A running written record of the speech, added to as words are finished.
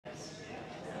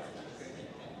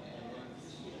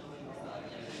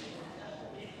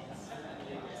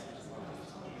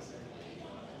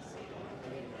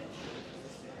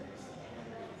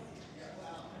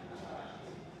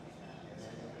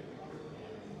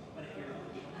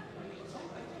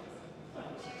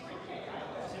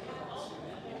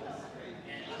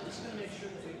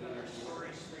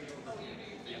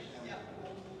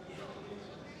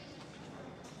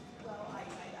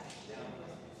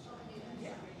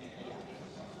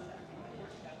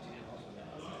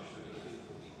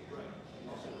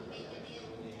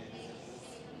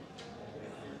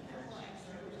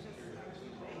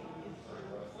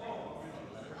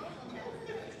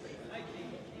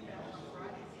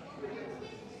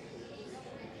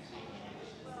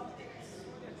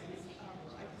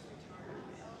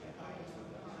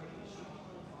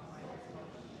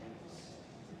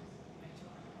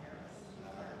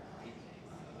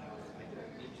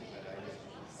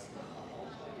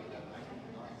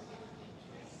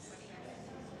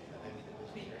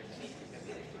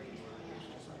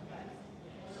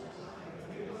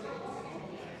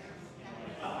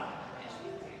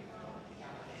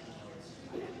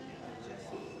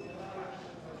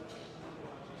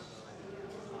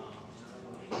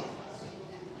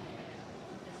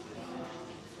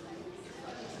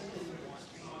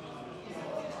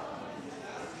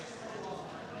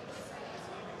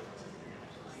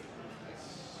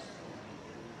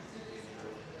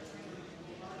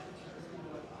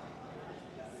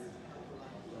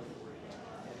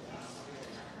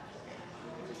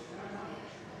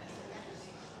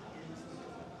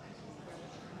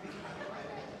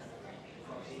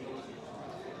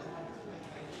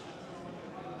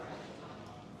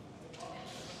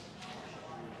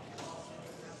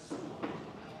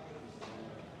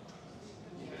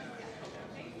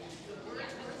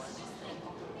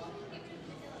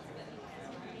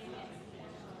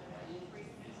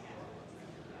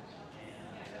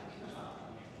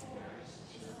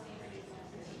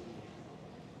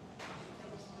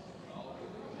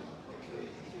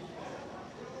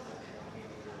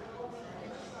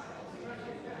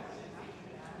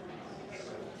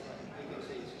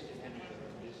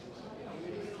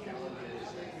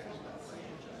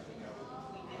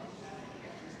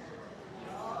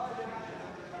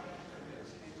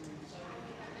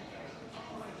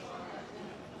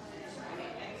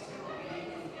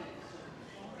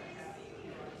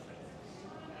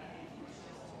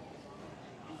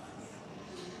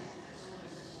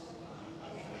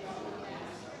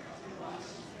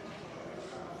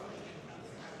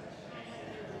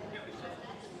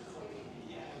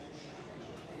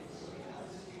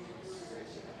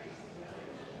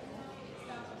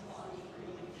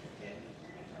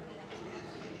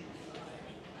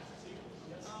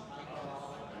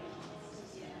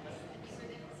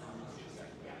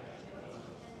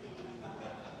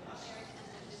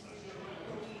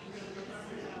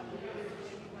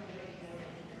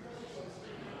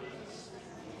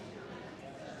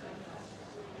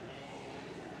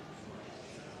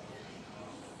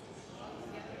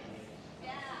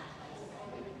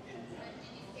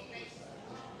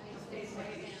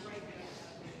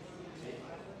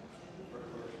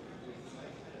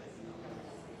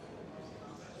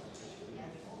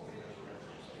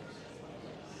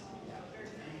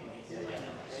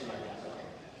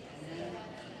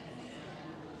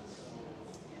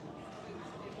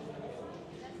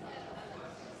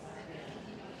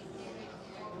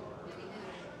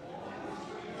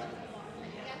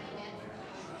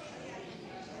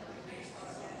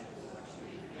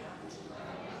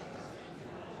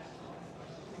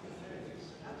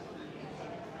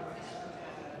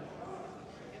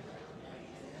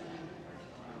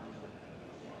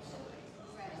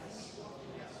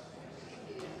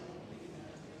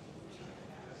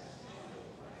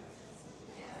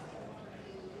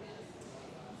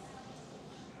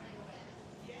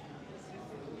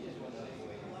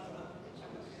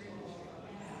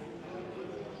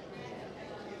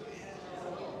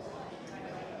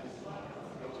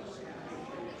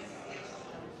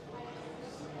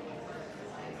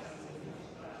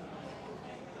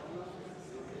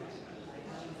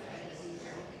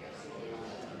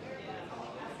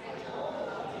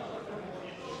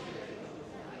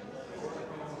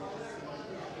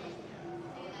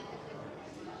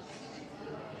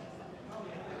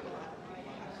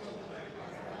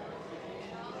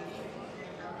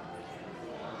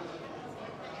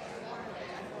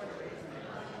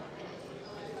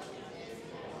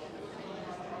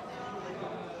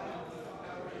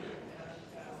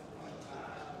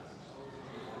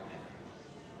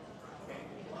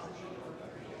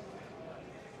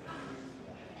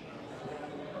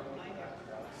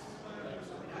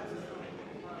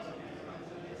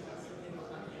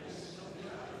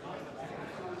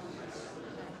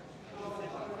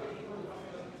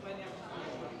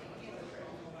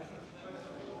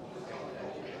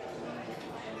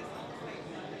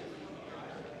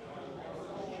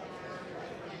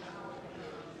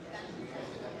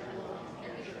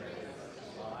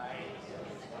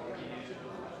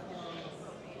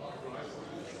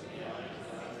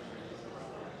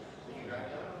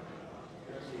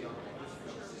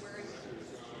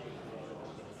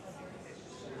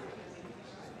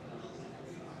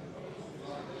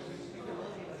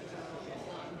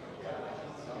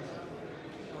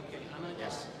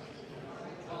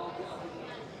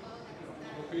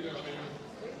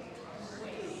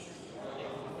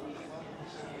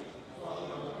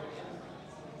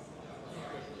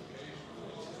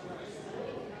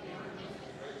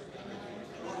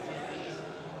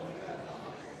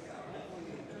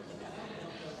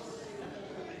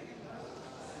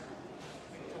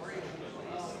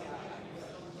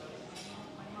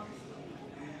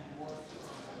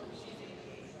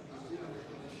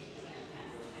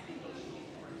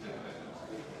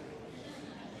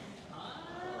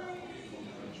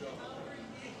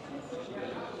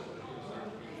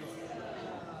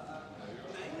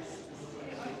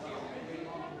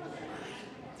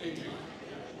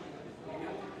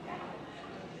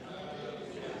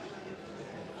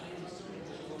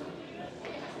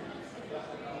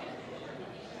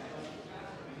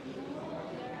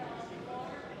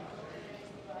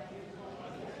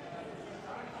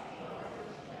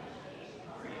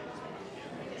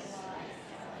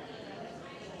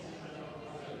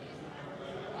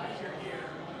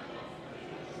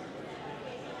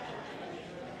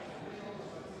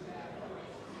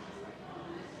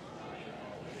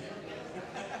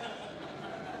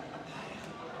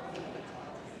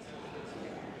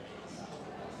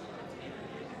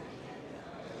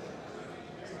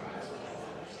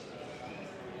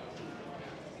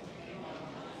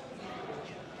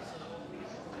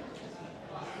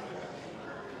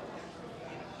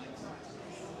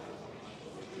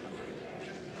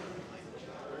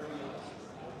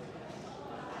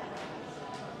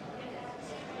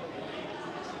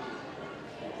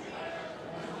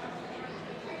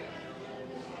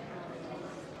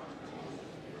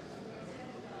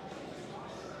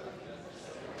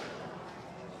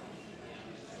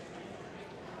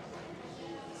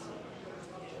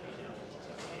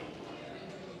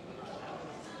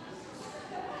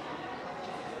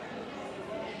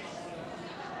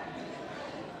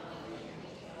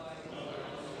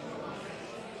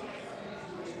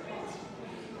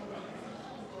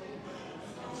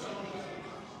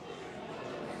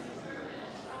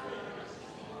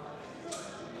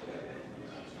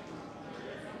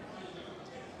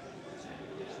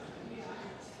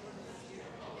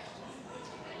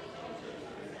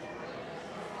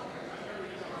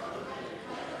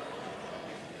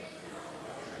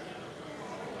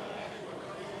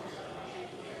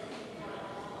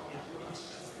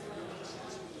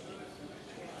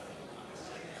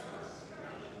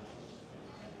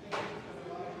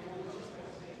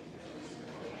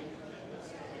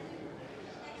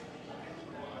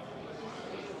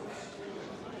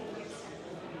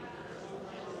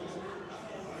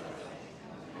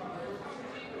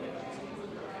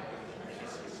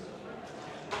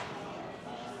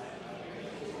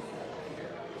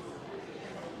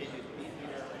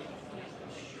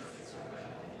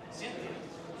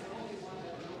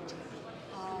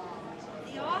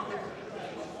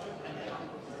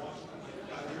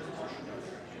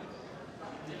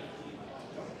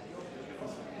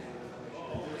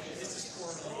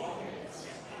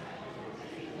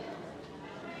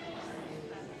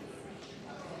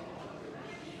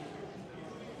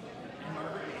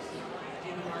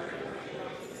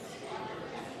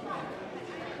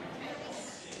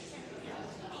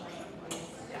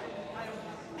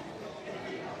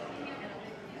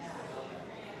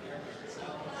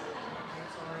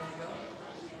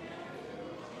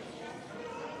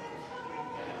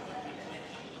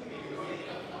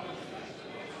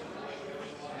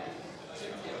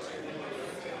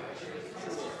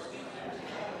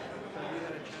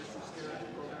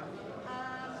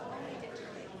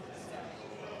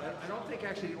I don't think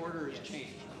actually the order has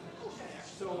changed.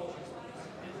 So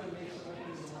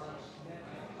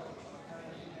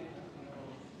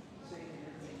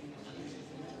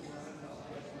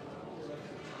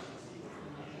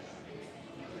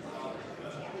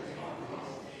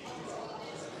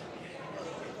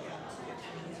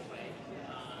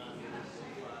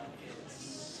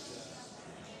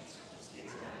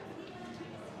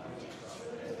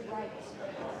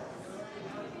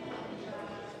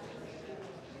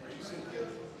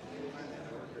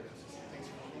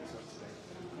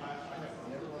I have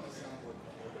never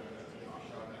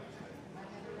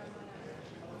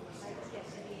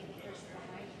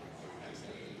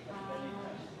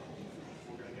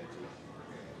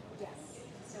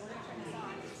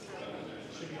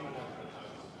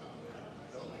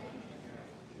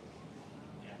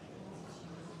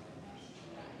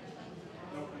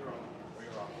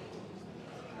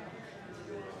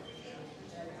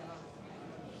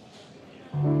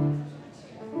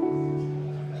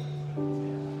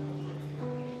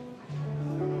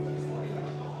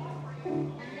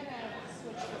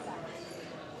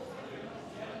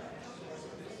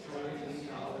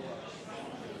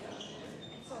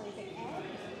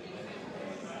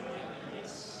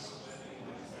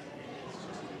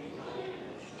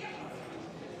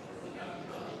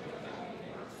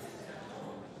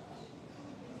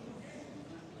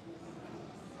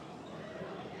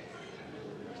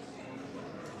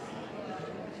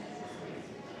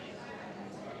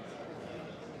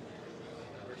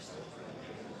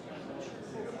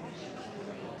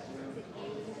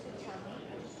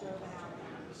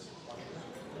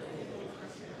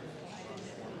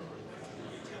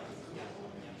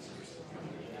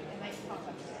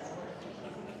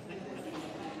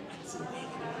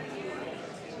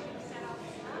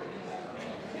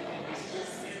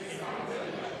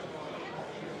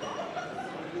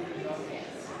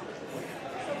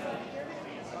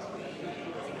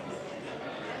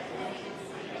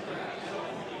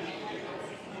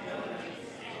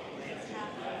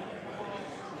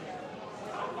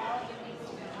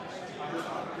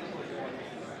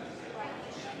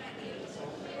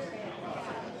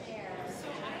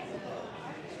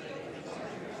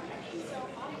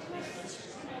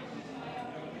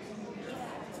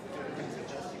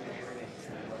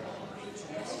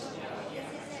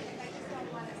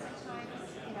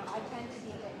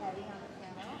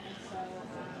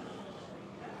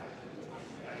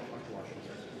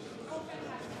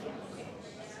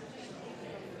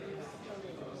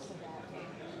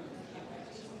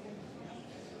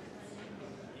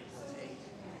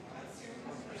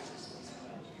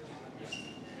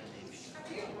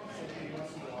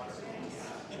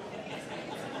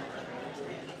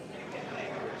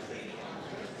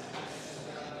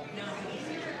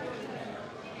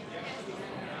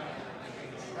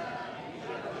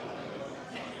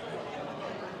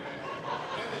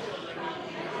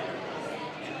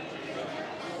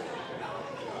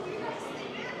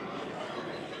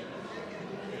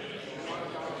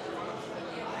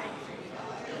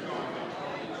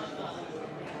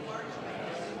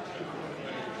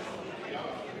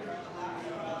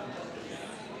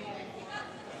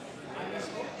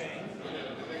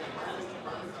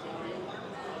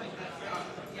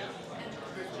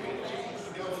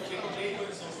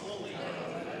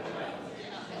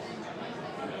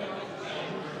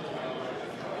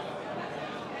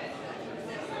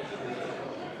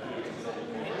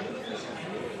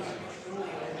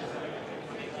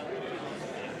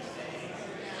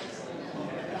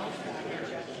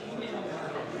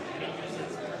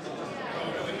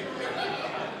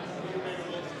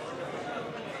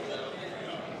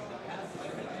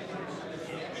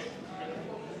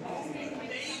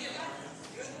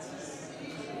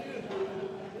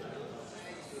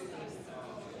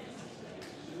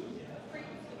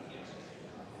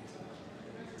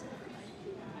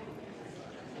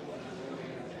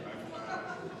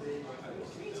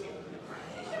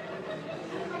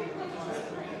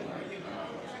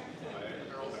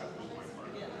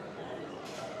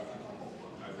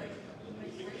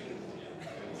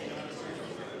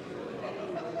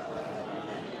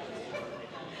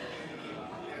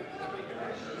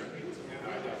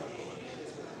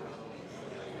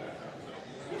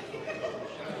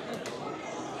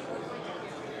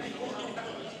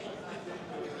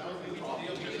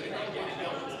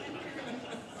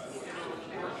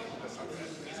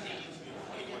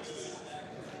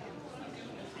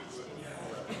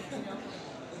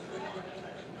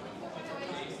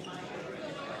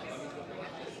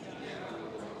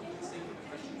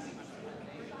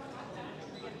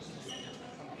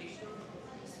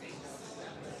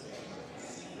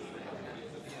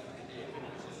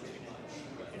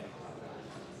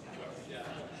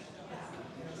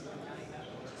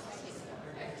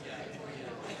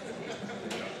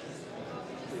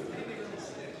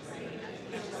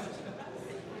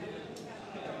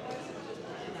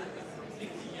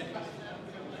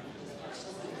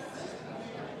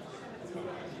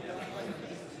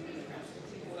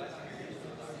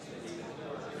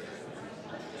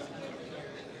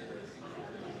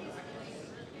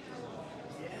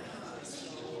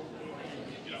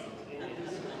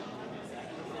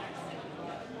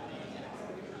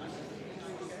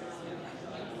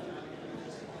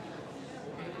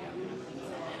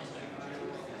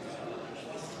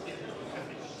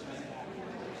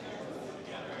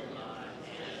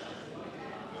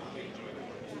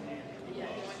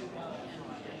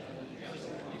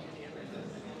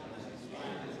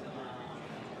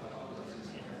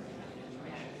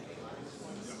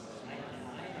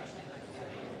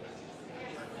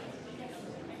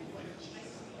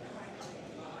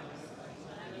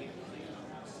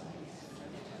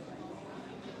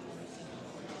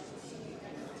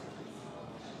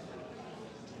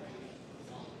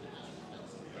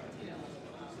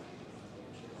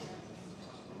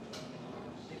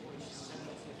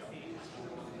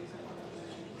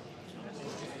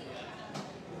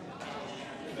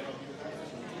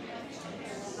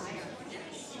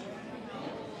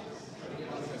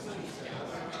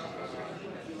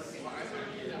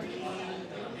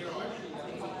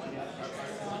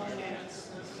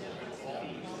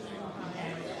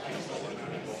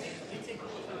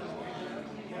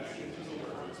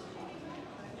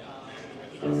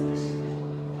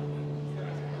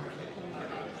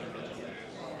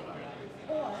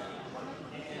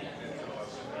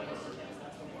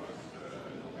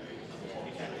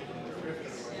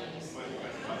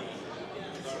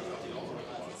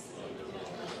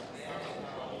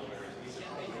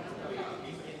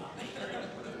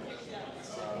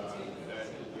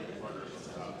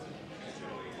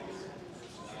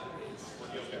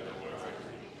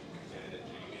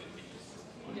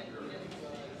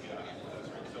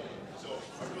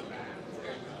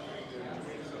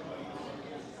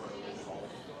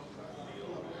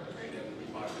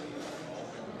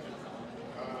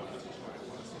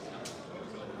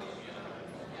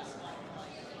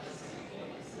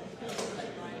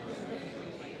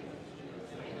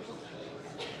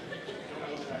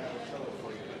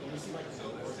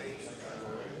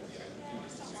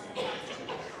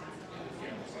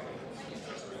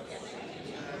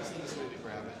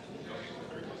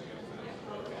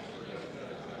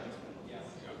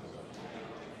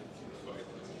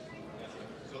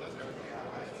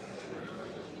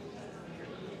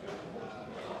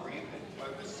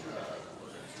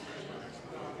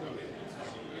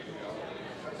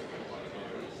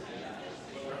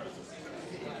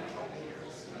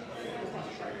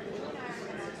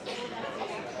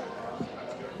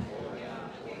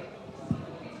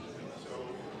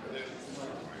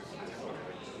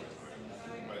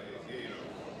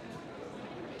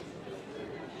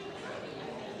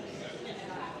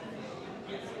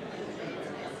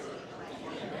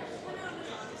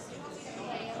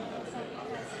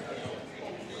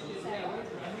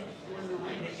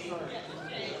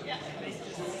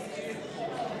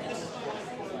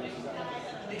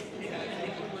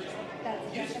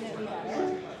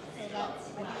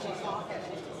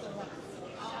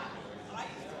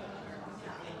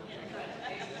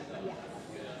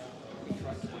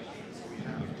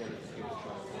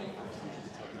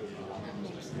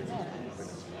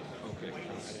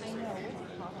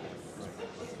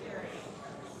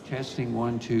Testing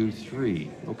 1, 2,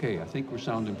 3. Okay, I think we're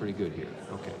sounding pretty good here.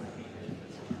 Okay.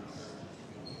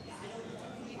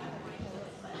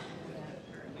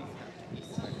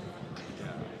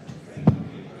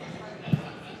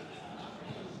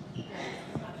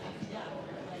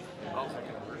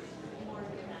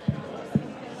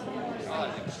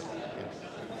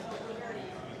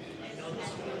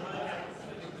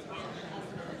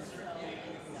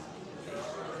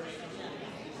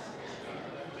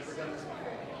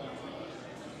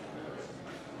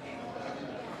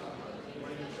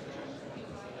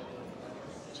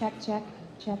 Check, check,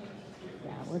 check.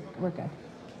 Yeah, we're good.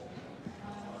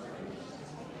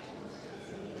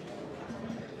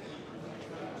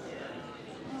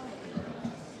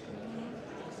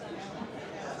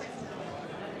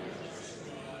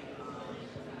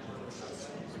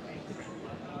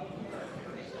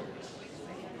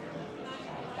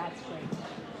 That's great.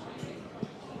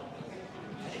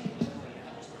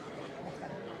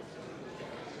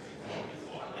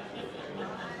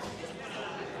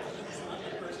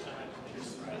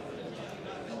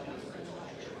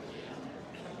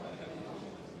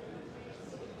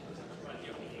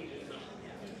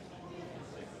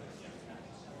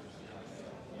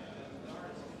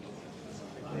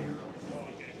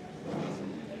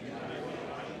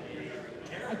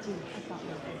 I do. I thought we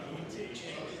were.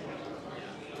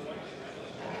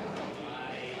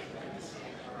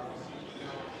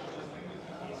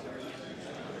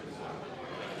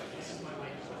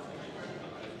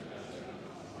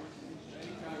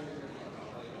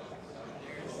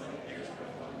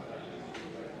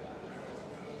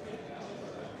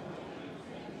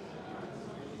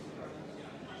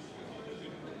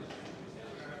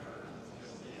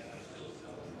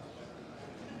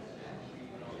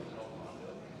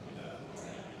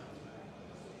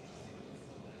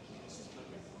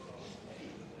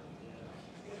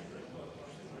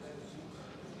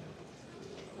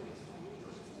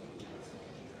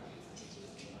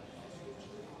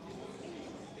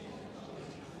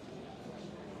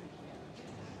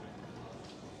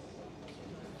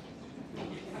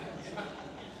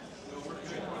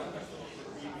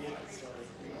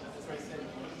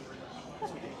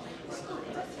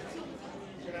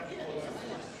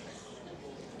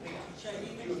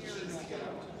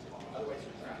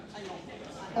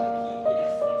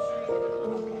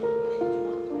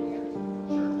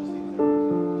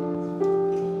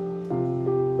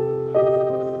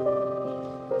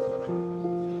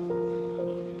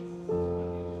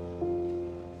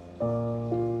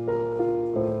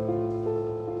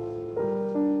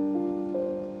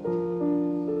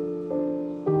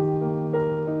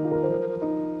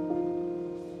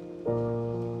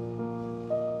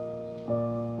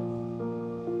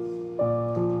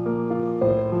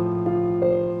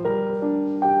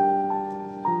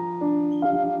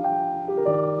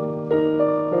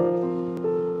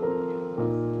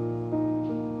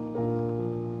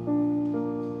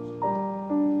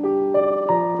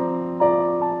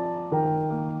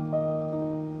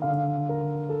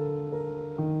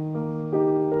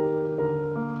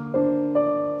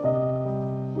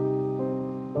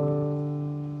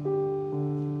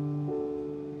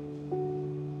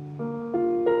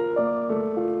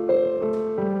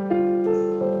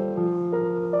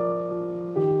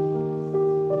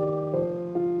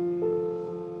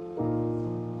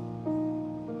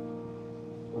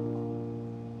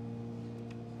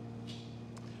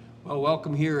 Well,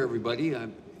 welcome here, everybody.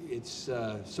 It's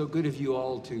so good of you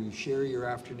all to share your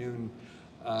afternoon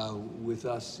with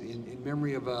us in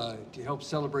memory of, to help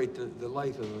celebrate the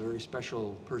life of a very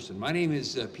special person. My name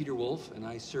is Peter Wolf, and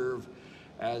I serve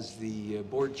as the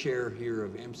board chair here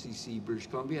of MCC British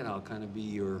Columbia, and I'll kind of be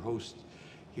your host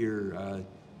here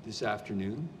this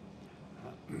afternoon.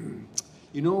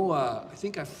 You know, I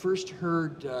think I first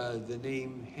heard the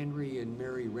name Henry and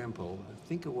Mary Rempel. I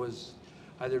think it was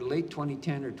either late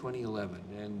 2010 or 2011.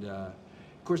 And of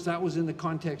course, that was in the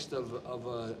context of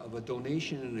a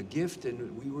donation and a gift.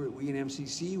 And we in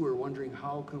MCC were wondering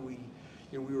how could we,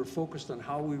 you know, we were focused on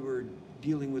how we were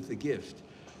dealing with the gift.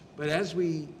 But as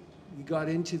we got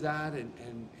into that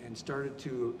and started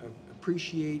to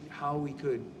appreciate how we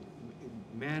could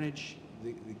manage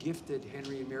the gift that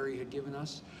Henry and Mary had given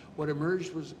us, what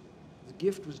emerged was the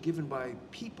gift was given by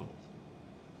people.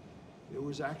 It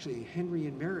was actually, Henry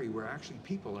and Mary were actually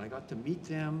people, and I got to meet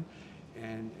them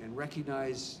and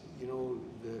recognize, you know,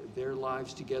 their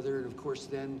lives together. And of course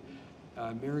then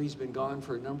Mary's been gone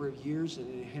for a number of years,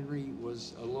 and Henry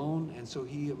was alone, and so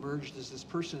he emerged as this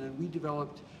person, and we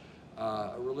developed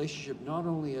a relationship not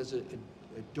only as a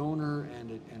donor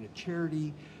and a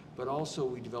charity, but also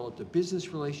we developed a business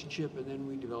relationship, and then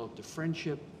we developed a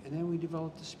friendship, and then we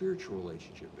developed a spiritual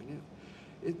relationship. And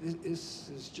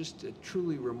this is just a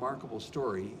truly remarkable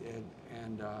story,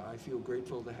 and I feel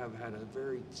grateful to have had a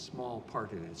very small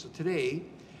part in it. So today,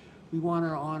 we want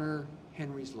to honor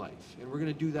Henry's life, and we're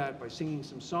going to do that by singing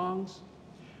some songs.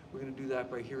 We're going to do that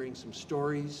by hearing some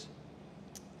stories,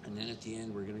 and then at the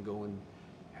end, we're going to go and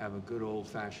have a good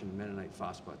old-fashioned Mennonite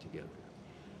Fospa together.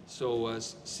 So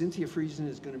Cynthia Friesen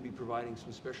is going to be providing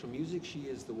some special music. She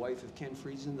is the wife of Ken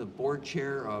Friesen, the board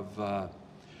chair of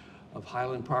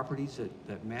Highland Properties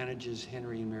that manages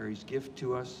Henry and Mary's gift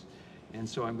to us. And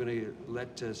so I'm going to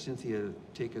let Cynthia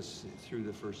take us through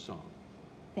the first song.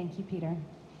 Thank you, Peter.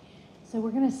 So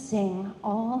we're going to sing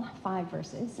all 5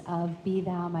 verses of Be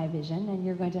Thou My Vision, and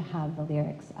you're going to have the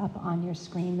lyrics up on your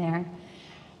screen there.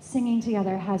 Singing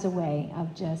together has a way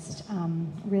of just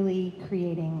really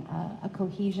creating a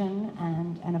cohesion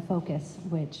and a focus,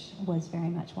 which was very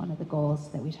much one of the goals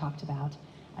that we talked about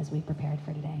as we prepared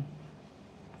for today.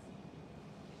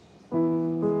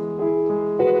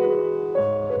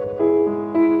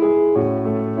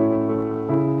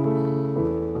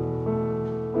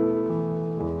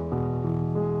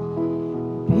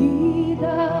 Be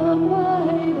thou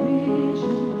my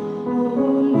vision, O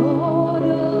Lord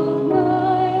of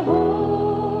my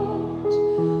heart,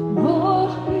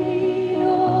 not me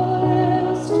nor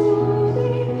else to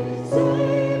thee,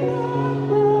 save that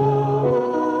thou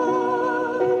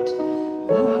art.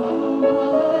 Thou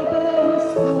my best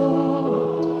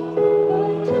thought, my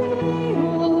day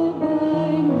or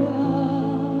by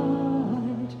night,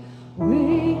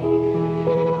 waking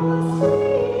or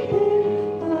sleeping,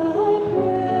 thy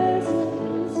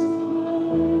presence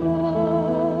my light.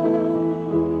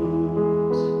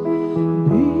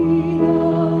 Be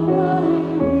thou my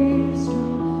wisdom,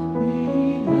 be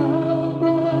thou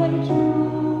my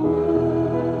true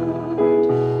word.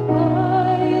 I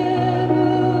ever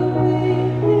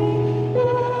with thee,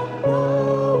 and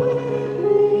thou with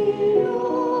me,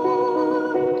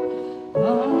 Lord.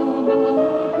 Thou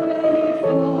art great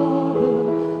Father,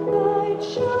 thy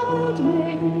child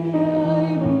may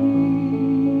I be.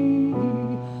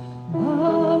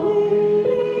 Thou in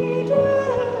me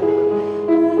dwelling,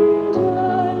 and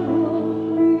I one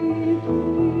with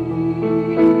thee.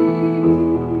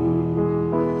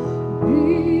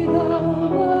 Be thou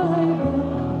my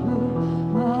buckler,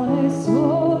 my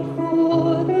sword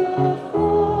for the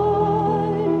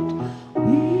fight.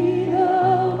 Be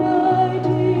thou my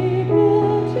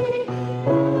dignity,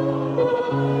 thou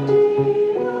my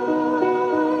delight.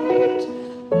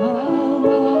 Thou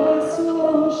art so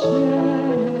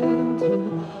shelter,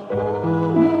 thou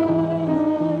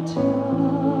my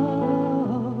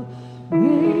tower.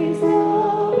 Raise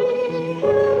thou me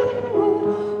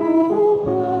heavenward, O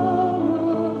power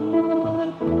of my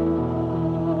God.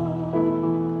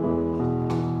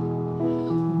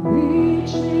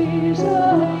 Riches I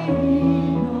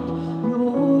need not,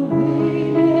 nor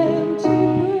vain empty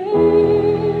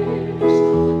praise.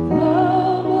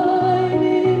 Thou mine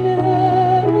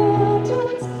inheritance,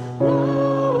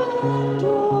 thou and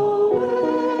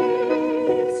always.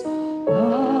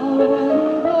 Thou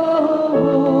and thou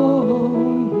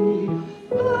only,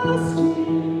 first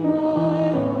in my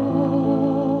heart.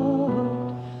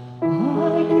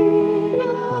 My King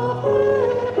of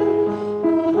heaven,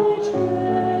 my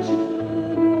treasure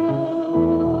thou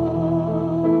art.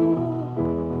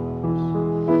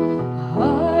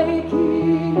 High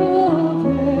King of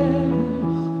heaven,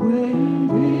 when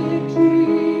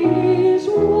victory is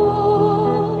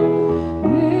won,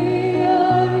 may I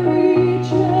reach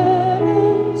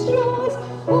heaven's joys,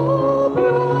 all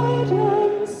bright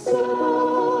and sun.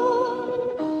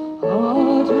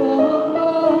 Heart of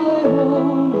my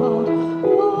own heart,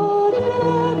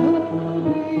 whatever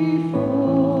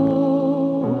befall,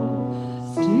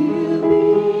 still be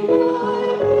my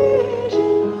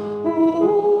vision, O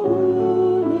ruler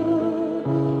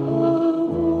of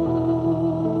all.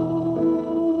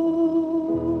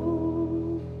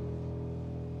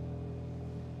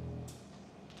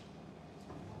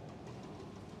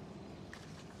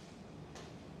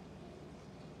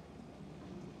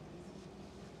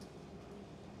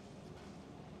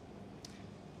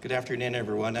 Good afternoon,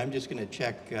 everyone. I'm just going to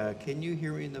check. Can you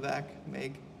hear me in the back,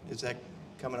 Meg? Is that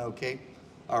coming okay?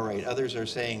 All right. Others are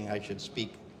saying I should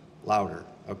speak louder.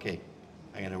 Okay.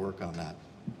 I'm going to work on that.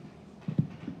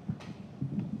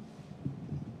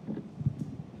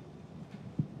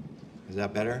 Is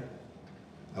that better?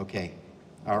 Okay.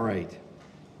 All right.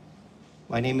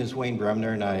 My name is Wayne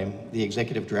Bremner, and I'm the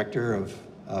Executive Director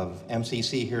of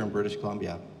MCC here in British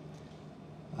Columbia.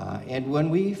 And when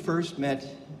we first met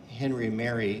Henry and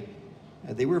Mary,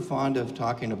 They were fond of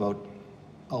talking about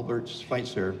Albert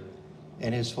Schweitzer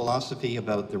and his philosophy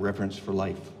about the reverence for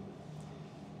life.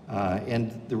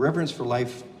 And the reverence for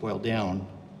life, boiled down,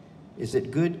 is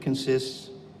that good consists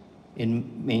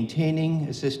in maintaining,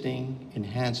 assisting,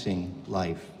 enhancing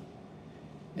life,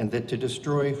 and that to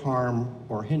destroy, harm,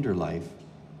 or hinder life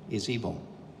is evil.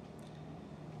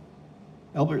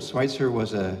 Albert Schweitzer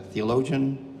was a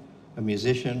theologian, a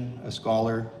musician, a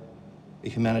scholar, a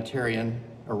humanitarian,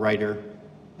 a writer,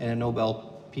 and a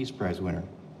Nobel Peace Prize winner.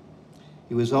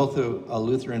 He was also a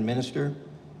Lutheran minister,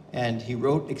 and he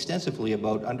wrote extensively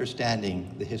about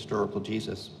understanding the historical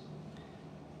Jesus.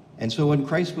 And so when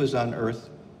Christ was on earth,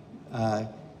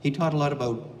 he taught a lot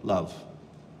about love.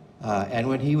 And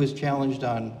when he was challenged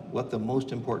on what the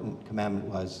most important commandment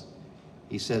was,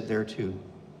 he said there too,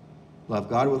 love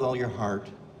God with all your heart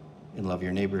and love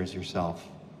your neighbor as yourself.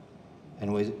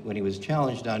 And when he was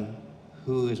challenged on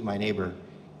who is my neighbor,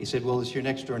 he said, well, it's your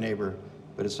next door neighbor,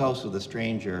 but it's also the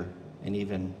stranger and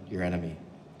even your enemy.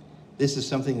 This is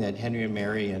something that Henry and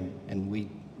Mary and we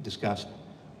discussed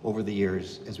over the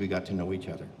years as we got to know each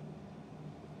other.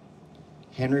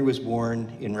 Henry was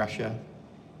born in Russia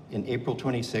in April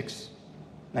 26,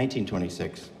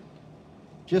 1926,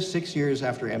 just 6 years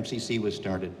after MCC was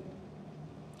started.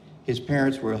 His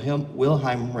parents were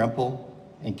Wilhelm Rempel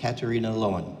and Katerina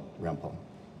Lowen Rempel.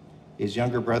 His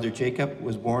younger brother Jacob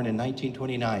was born in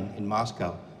 1929 in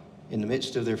Moscow in the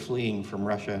midst of their fleeing from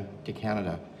Russia to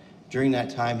Canada. During that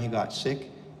time, he got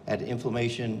sick, had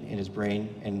inflammation in his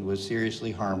brain, and was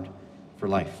seriously harmed for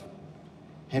life.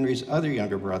 Henry's other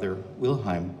younger brother,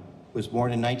 Wilhelm, was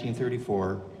born in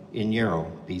 1934 in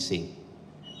Yarrow, BC.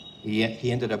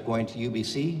 He ended up going to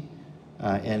UBC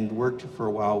and worked for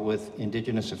a while with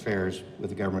Indigenous Affairs with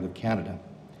the Government of Canada.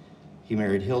 He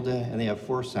married Hilda, and they have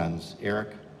 4 sons, Eric,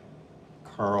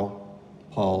 Carl,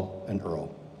 Paul, and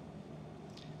Earl.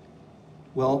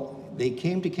 Well, they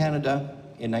came to Canada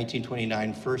in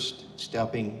 1929, first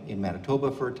stopping in Manitoba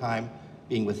for a time,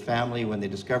 being with family. When they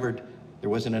discovered there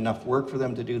wasn't enough work for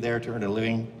them to do there to earn a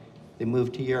living, they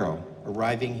moved to Yarrow,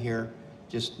 arriving here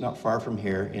just not far from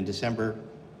here in December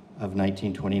of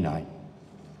 1929.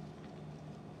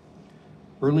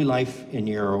 Early life in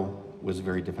Yarrow was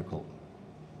very difficult.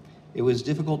 It was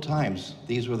difficult times.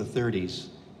 These were the 30s,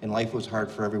 and life was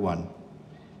hard for everyone.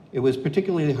 It was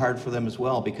particularly hard for them as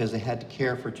well because they had to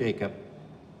care for Jacob,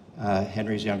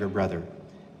 Henry's younger brother.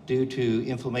 Due to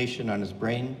inflammation on his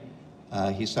brain,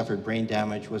 he suffered brain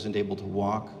damage, wasn't able to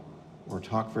walk or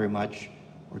talk very much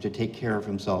or to take care of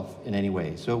himself in any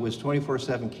way. So it was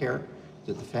 24/7 care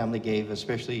that the family gave,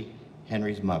 especially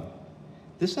Henry's mother.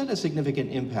 This had a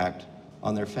significant impact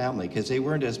on their family because they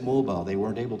weren't as mobile. They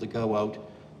weren't able to go out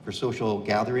for social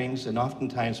gatherings, and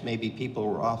oftentimes maybe people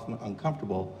were often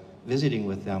uncomfortable visiting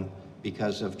with them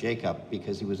because of Jacob,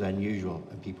 because he was unusual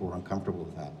and people were uncomfortable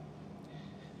with that.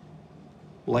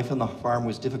 Life on the farm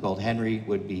was difficult. Henry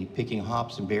would be picking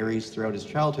hops and berries throughout his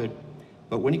childhood,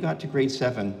 but when he got to grade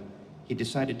 7, he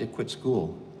decided to quit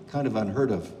school. Kind of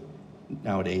unheard of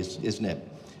nowadays, isn't it?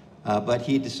 But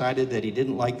he decided that he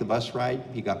didn't like the bus ride.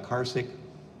 He got car sick,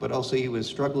 but also he was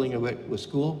struggling a bit with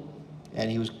school, and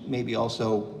he was maybe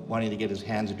also wanting to get his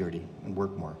hands dirty and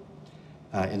work more.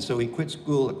 And so he quit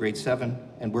school at grade 7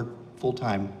 and worked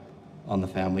full-time on the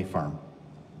family farm.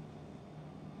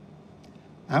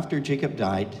 After Jacob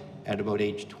died at about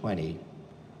age 20,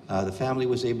 the family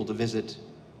was able to visit,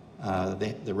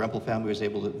 the Rempel family was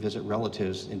able to visit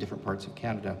relatives in different parts of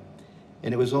Canada.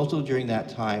 And it was also during that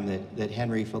time that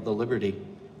Henry felt the liberty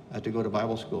to go to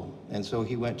Bible school. And so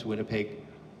he went to Winnipeg,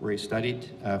 where he studied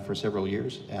for several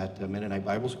years at Mennonite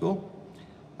Bible School.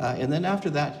 And then after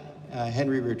that,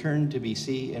 Henry returned to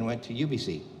BC and went to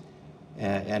UBC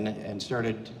and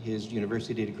started his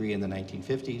university degree in the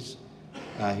 1950s.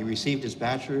 He received his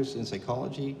bachelor's in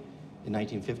psychology in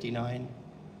 1959,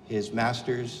 his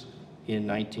master's in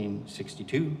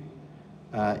 1962,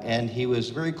 and he was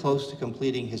very close to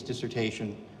completing his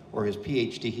dissertation or his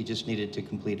PhD. He just needed to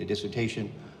complete a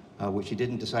dissertation, which he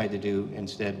didn't decide to do,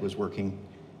 instead was working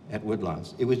at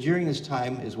Woodlands. It was during this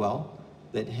time as well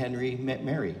that Henry met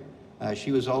Mary.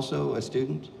 She was also a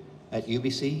student at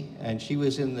UBC, and she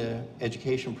was in the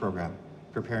education program,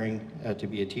 preparing to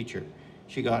be a teacher.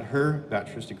 She got her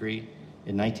bachelor's degree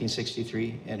in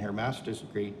 1963 and her master's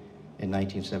degree in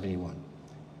 1971.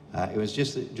 It was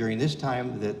just during this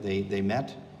time that they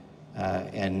met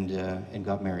and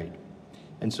got married.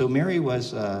 And so Mary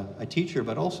was a teacher,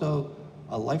 but also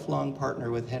a lifelong partner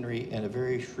with Henry and a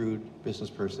very shrewd business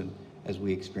person, as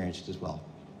we experienced as well.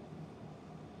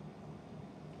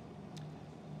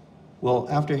 Well,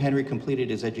 after Henry completed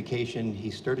his education,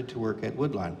 he started to work at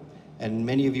Woodland. And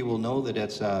many of you will know that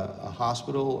it's a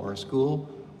hospital or a school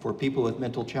for people with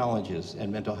mental challenges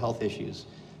and mental health issues.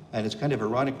 And it's kind of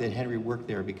ironic that Henry worked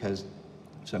there because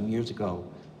some years ago,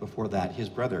 before that, his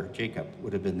brother, Jacob,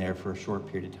 would have been there for a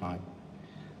short period of time.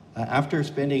 After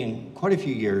spending quite a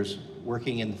few years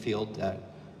working in the field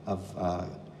of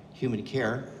human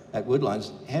care at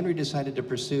Woodlands, Henry decided to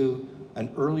pursue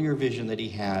an earlier vision that he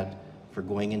had for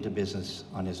going into business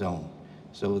on his own.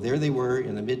 So there they were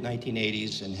in the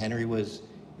mid-1980s, and Henry was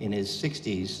in his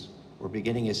 60s, or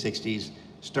beginning his 60s,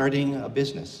 starting a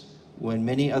business when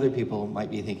many other people might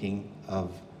be thinking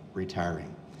of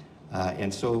retiring.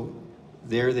 And so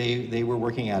there they were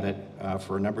working at it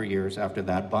for a number of years after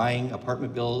that, buying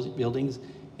apartment buildings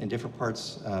in different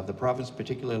parts of the province,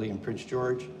 particularly in Prince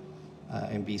George,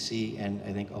 in BC, and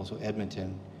I think also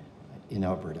Edmonton in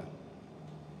Alberta.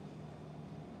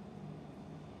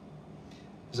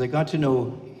 As I got to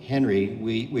know Henry,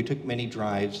 we took many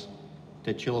drives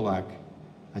to Chilliwack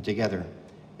together,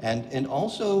 and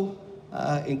also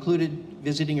included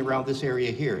visiting around this area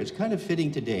here. It's kind of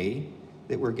fitting today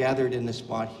that we're gathered in this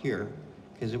spot here,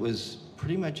 because it was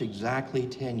pretty much exactly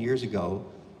 10 years ago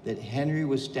that Henry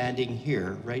was standing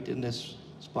here, right in this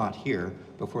spot here,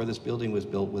 before this building was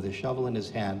built, with a shovel in his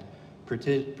hand,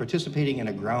 participating in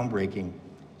a groundbreaking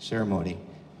ceremony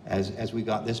as we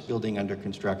got this building under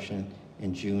construction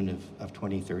in June of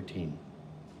 2013.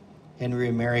 Henry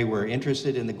and Mary were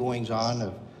interested in the goings-on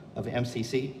of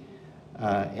MCC,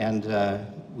 and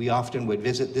we often would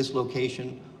visit this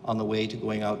location on the way to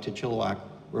going out to Chilliwack,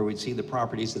 where we'd see the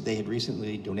properties that they had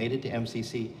recently donated to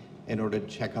MCC in order to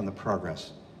check on the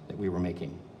progress that we were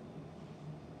making.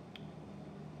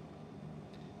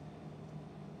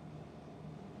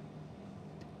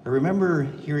 I remember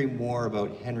hearing more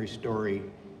about Henry's story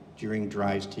during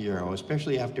drives to Yarrow,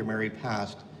 especially after Mary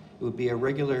passed. It would be a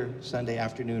regular Sunday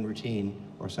afternoon routine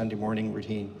or Sunday morning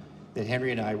routine that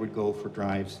Henry and I would go for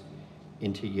drives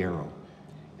into Yarrow,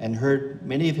 and heard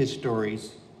many of his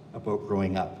stories about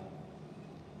growing up.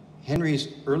 Henry's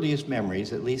earliest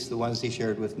memories, at least the ones he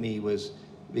shared with me, was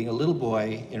being a little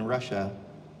boy in Russia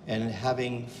and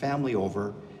having family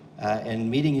over and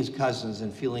meeting his cousins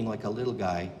and feeling like a little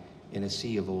guy in a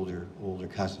sea of older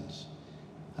cousins.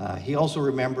 He also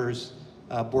remembers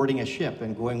boarding a ship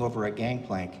and going over a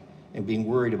gangplank and being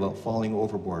worried about falling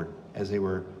overboard as they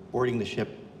were boarding the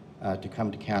ship to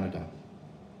come to Canada.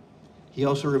 He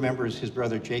also remembers his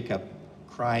brother Jacob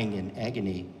crying in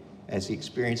agony as he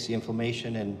experienced the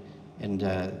inflammation and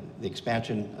the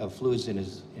expansion of fluids in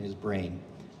his brain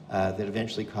that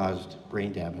eventually caused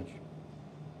brain damage.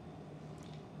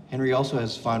 Henry also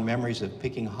has fond memories of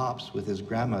picking hops with his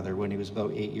grandmother when he was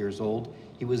about 8 years old.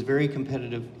 He was very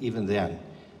competitive even then.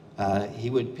 He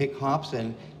would pick hops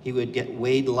and he would get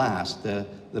weighed last. The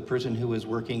person who was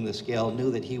working the scale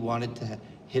knew that he wanted to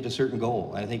hit a certain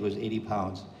goal. I think it was 80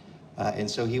 pounds. And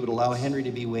so he would allow Henry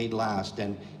to be weighed last,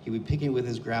 and he would pick in with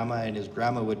his grandma, and his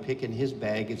grandma would pick in his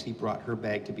bag as he brought her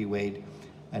bag to be weighed.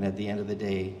 And at the end of the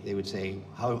day, they would say,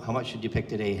 how much did you pick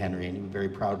today, Henry? And he would very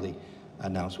proudly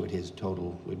announce what his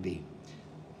total would be.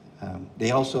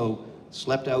 They also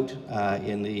slept out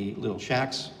in the little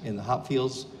shacks in the hop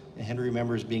fields. And Henry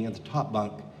remembers being at the top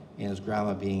bunk and his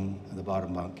grandma being in the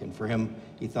bottom bunk. And for him,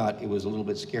 he thought it was a little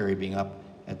bit scary being up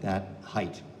at that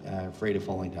height, afraid of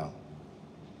falling down.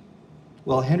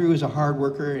 Well, Henry was a hard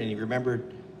worker, and he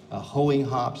remembered hoeing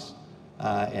hops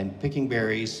and picking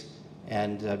berries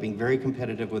and being very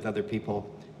competitive with other people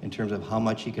in terms of how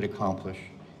much he could accomplish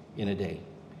in a day.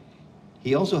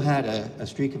 He also had a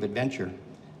streak of adventure.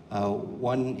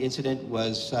 One incident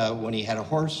was when he had a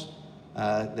horse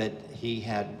that he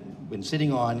had been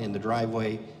sitting on in the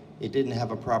driveway. It didn't have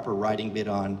a proper riding bit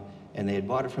on, and they had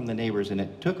bought it from the neighbors, and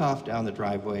it took off down the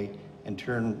driveway and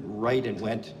turned right and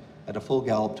went at a full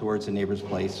gallop towards the neighbor's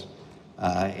place.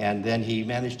 And then he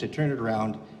managed to turn it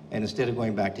around, and instead of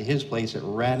going back to his place, it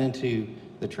ran into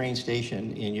the train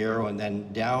station in Yarrow and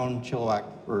then down Chilliwack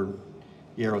or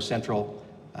Yarrow Central.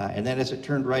 And then as it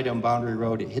turned right on Boundary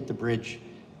Road, it hit the bridge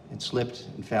and slipped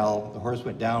and fell. The horse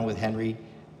went down with Henry.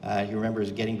 He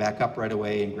remembers getting back up right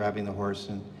away and grabbing the horse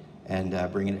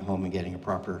and bringing it home and getting a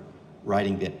proper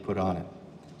riding bit put on it.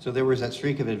 So there was that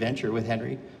streak of adventure with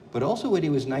Henry. But also when he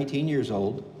was 19 years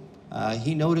old,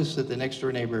 he noticed that the next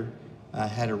door neighbor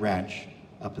had a ranch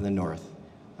up in the north,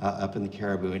 up in the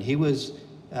Caribou, and he was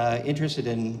interested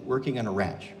in working on a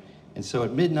ranch. And so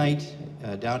at midnight,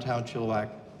 downtown Chilliwack,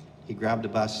 he grabbed a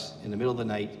bus in the middle of the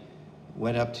night,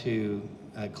 went up to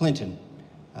Clinton,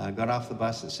 got off the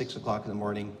bus at 6 o'clock in the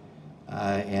morning,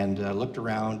 and looked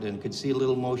around and could see a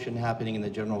little motion happening in the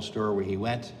general store where he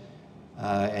went.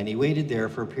 And he waited there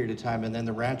for a period of time, and then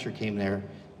the rancher came there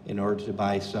in order to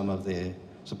buy some of the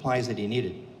supplies that he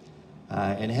needed.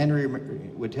 And Henry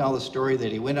would tell the story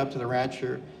that he went up to the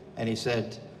rancher and he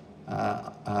said,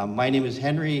 my name is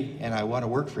Henry and I want to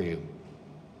work for you.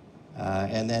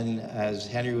 And then as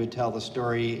Henry would tell the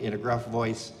story in a gruff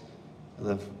voice,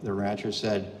 the rancher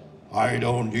said, I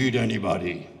don't need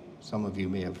anybody. Some of you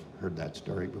may have heard that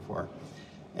story before.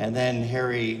 And then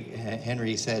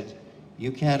Henry said,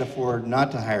 you can't afford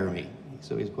not to hire me.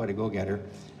 So he's quite a go-getter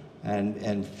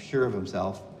and sure of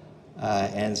himself.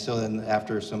 And so then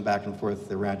after some back and forth,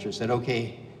 the rancher said,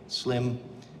 okay, Slim,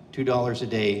 $2 a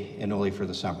day and only for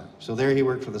the summer. So there he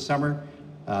worked for the summer,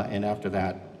 and after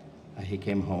that, he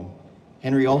came home.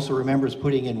 Henry also remembers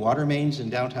putting in water mains in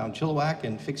downtown Chilliwack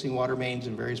and fixing water mains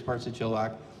in various parts of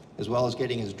Chilliwack, as well as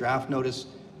getting his draft notice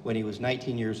when he was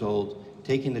 19 years old,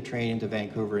 taking the train into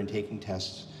Vancouver and taking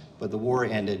tests. But the war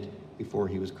ended before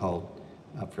he was called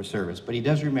up for service. But he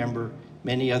does remember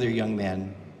many other young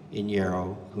men in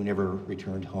Yarrow who never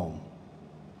returned home.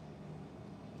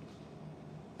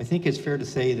 I think it's fair to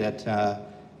say that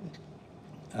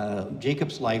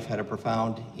Jacob's life had a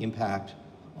profound impact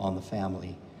on the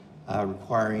family,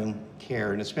 requiring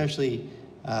care, and especially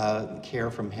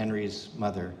care from Henry's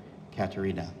mother,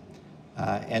 Katerina.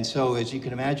 And so, as you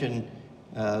can imagine,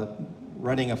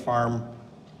 running a farm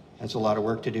has a lot of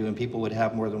work to do, and people would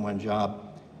have more than one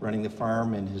job running the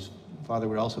farm, and his father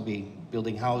would also be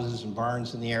building houses and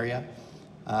barns in the area,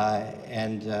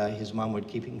 and his mom would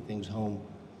keeping things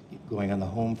going on the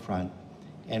home front.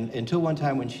 And until one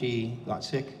time when she got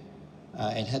sick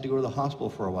and had to go to the hospital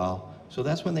for a while. So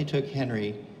that's when they took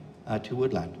Henry to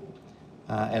Woodland.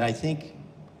 And I think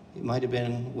it might have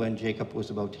been when Jacob was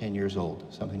about 10 years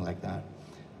old, something like that.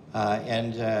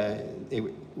 And it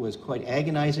was quite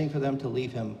agonizing for them to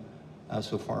leave him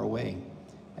so far away.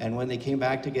 And when they came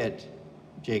back to get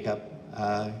Jacob,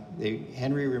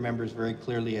 Henry remembers very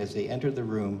clearly as they entered the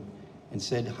room and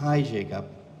said, "Hi, Jacob."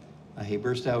 He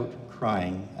burst out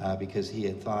crying because he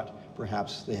had thought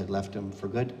perhaps they had left him for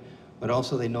good, but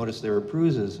also they noticed there were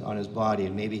bruises on his body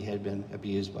and maybe he had been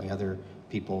abused by other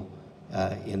people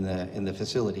in the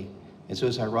facility. And so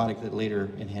it's ironic that later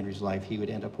in Henry's life he would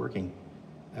end up working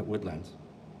at Woodlands.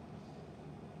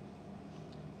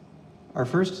 Our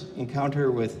first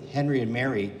encounter with Henry and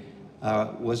Mary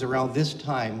was around this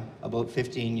time, about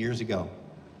 15 years ago.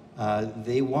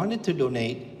 They wanted to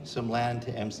donate some land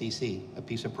to MCC, a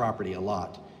piece of property, a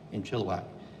lot in Chilliwack.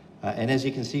 And as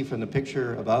you can see from the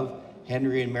picture above,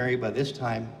 Henry and Mary by this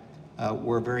time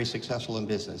were very successful in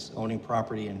business, owning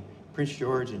property in Prince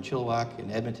George and Chilliwack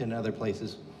and Edmonton and other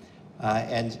places.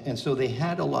 And so they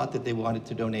had a lot that they wanted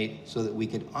to donate so that we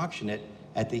could auction it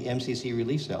at the MCC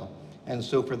release sale. And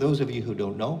so for those of you who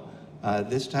don't know,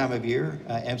 this time of year,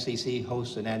 MCC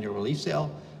hosts an annual release sale.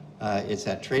 It's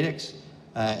at Tradex,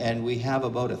 and we have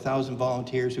about 1,000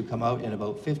 volunteers who come out and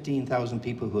about 15,000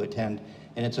 people who attend.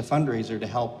 And it's a fundraiser to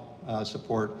help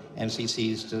support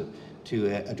MCCs to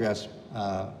address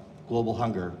global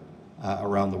hunger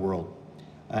around the world.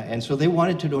 And so they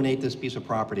wanted to donate this piece of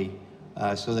property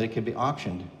so that it could be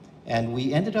auctioned. And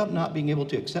we ended up not being able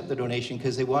to accept the donation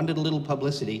because they wanted a little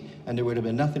publicity, and there would have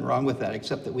been nothing wrong with that,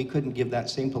 except that we couldn't give that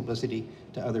same publicity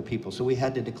to other people. So we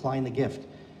had to decline the gift.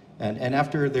 And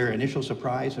after their initial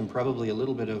surprise and probably a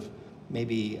little bit of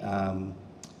maybe a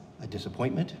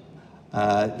disappointment,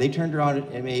 they turned around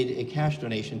and made a cash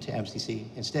donation to MCC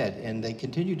instead. And they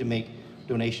continued to make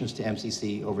donations to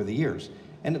MCC over the years.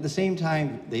 And at the same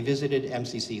time, they visited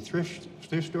MCC thrift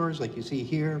stores like you see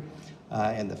here,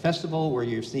 and the festival where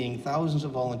you're seeing thousands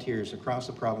of volunteers across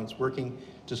the province working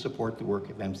to support the work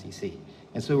of MCC.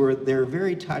 And so they're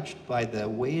very touched by the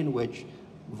way in which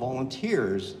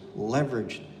volunteers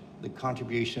leveraged the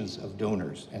contributions of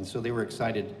donors. And so they were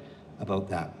excited about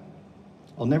that.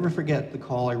 I'll never forget the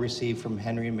call I received from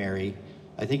Henry and Mary,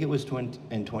 I think it was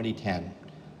in 2010,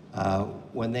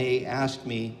 when they asked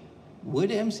me, would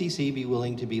MCC be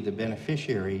willing to be the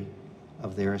beneficiary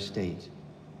of their estate?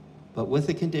 But with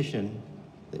the condition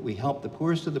that we help the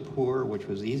poorest of the poor, which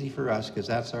was easy for us because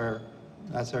that's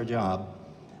our job,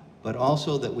 but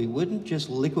also that we wouldn't just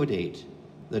liquidate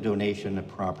the donation of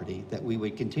property, that we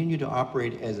would continue to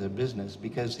operate as a business,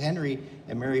 because Henry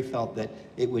and Mary felt that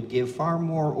it would give far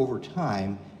more over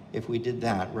time if we did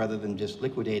that rather than just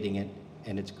liquidating it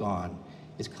and it's gone.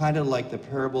 It's kind of like the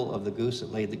parable of the goose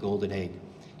that laid the golden egg.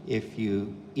 If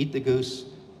you eat the goose,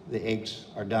 the eggs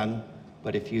are done.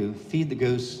 But if you feed the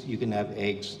goose, you can have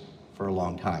eggs for a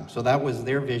long time. So that was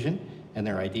their vision and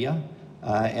their idea.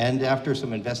 And after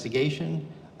some investigation,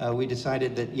 we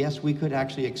decided that yes, we could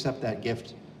actually accept that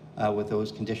gift with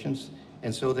those conditions.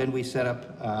 And so then we set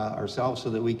up ourselves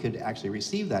so that we could actually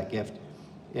receive that gift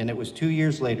And it was 2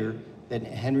 years later that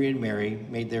Henry and Mary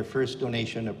made their first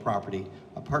donation of property,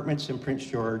 apartments in Prince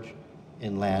George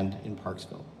and land in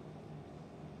Parksville.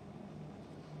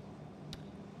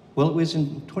 Well, it was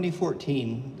in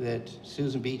 2014 that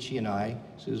Susan Beachy and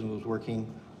Susan was working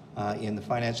in the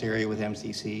finance area with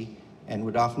MCC and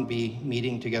would often be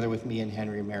meeting together with me and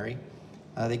Henry and Mary.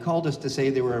 They called us to say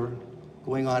they were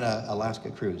going on an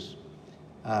Alaska cruise.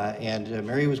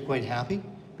 Mary was quite happy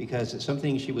because it's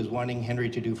something she was wanting Henry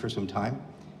to do for some time.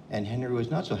 And Henry was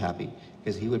not so happy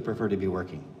because he would prefer to be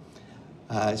working.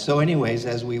 So anyways,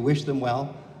 as we wished them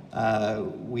well,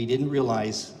 we didn't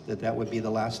realize that that would be the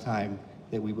last time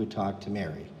that we would talk to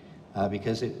Mary.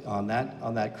 Because on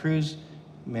that cruise,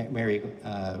 Mary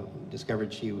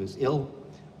discovered she was ill,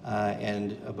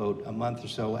 and about a month or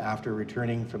so after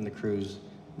returning from the cruise,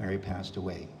 Mary passed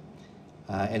away.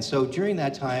 And so during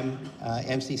that time,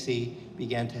 MCC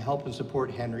began to help and support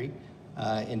Henry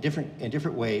in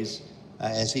different ways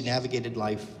as he navigated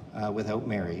life without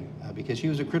Mary, because she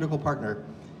was a critical partner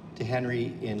to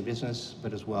Henry in business,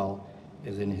 but as well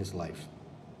as in his life.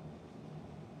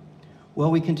 Well,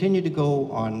 we continued to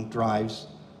go on drives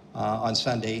on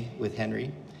Sunday with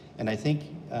Henry, and I think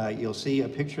you'll see a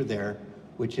picture there,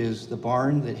 which is the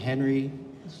barn that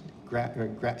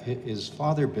his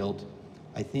father built,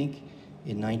 I think,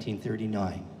 in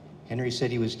 1939. Henry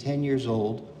said he was 10 years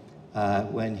old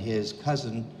when his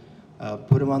cousin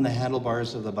put him on the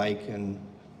handlebars of the bike and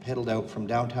pedaled out from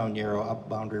downtown Yarrow up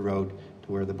Boundary Road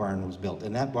to where the barn was built.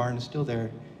 And that barn is still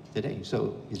there today.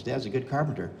 So his dad's a good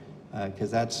carpenter,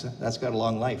 because that's got a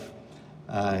long life.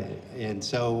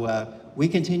 We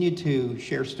continued to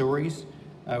share stories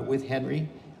with Henry.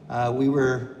 We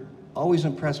were always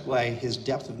impressed by his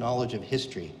depth of knowledge of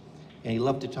history. And he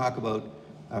loved to talk about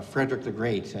Frederick the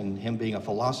Great and him being a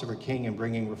philosopher king and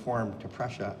bringing reform to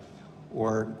Prussia,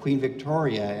 or Queen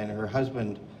Victoria and her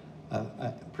husband,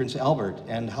 Prince Albert,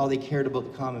 and how they cared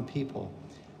about the common people.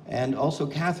 And also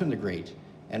Catherine the Great,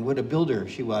 and what a builder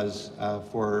she was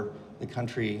for the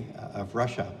country of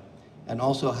Russia. And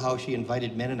also how she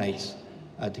invited Mennonites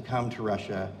to come to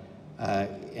Russia.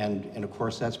 And of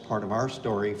course, that's part of our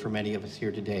story for many of us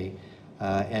here today,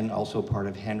 and also part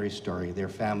of Henry's story. Their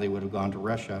family would have gone to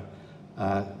Russia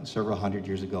several hundred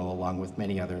years ago, along with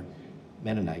many other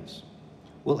Mennonites.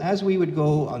 Well, as we would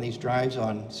go on these drives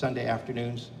on Sunday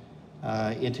afternoons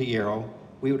into Yarrow,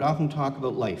 we would often talk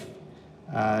about life.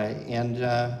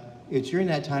 It's during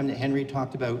that time that Henry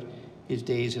talked about his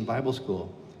days in Bible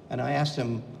school. And I asked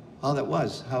him how that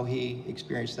was, how he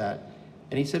experienced that.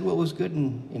 And he said, well, it was good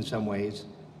in some ways,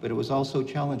 but it was also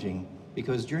challenging,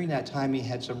 because during that time he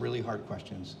had some really hard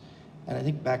questions. And I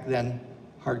think back then,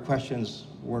 hard questions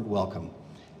weren't welcome.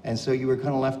 And so you were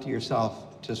kind of left to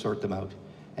yourself to sort them out.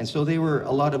 And so they were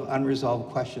a lot of unresolved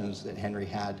questions that Henry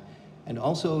had. And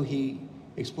also he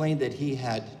explained that he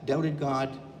had doubted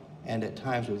God and at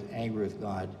times was angry with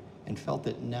God and felt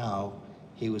that now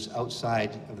he was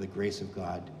outside of the grace of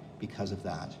God because of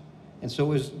that. And so it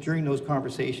was during those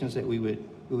conversations that we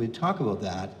would talk about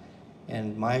that.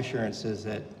 And my assurance is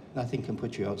that nothing can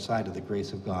put you outside of the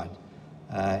grace of God.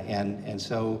 And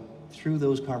so through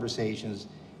those conversations,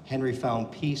 Henry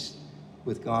found peace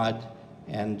with God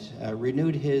and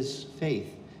renewed his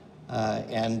faith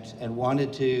and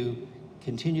wanted to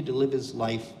continue to live his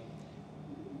life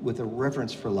with a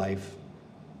reverence for life,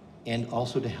 and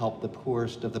also to help the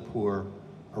poorest of the poor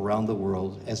around the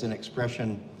world as an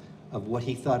expression of what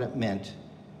he thought it meant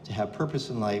to have purpose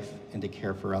in life and to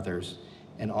care for others,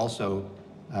 and also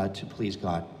to please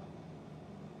God.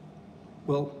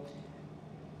 Well,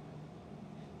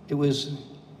 it was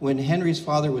when Henry's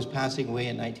father was passing away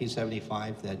in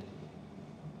 1975 that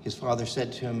his father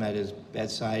said to him at his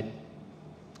bedside,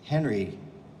 "Henry,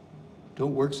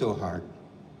 don't work so hard.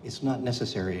 It's not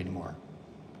necessary anymore."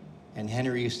 And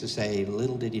Henry used to say,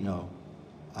 "Little did he know,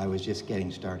 I was just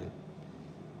getting started."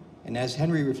 And as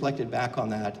Henry reflected back on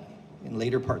that in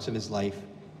later parts of his life,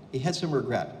 he had some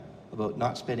regret about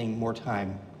not spending more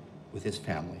time with his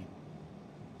family.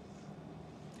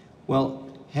 Well,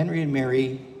 Henry and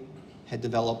Mary had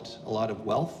developed a lot of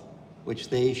wealth, which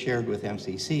they shared with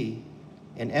MCC.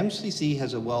 And MCC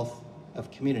has a wealth of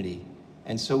community.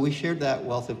 And so we shared that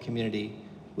wealth of community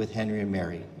with Henry and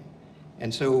Mary.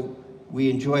 And so we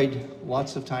enjoyed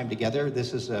lots of time together.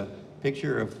 This is a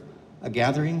picture of a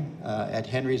gathering at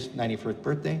Henry's 91st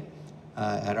birthday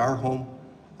at our home,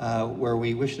 where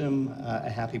we wished him a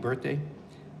happy birthday.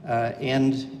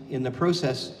 And in the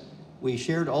process, we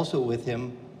shared also with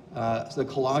him the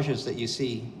collages that you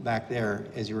see back there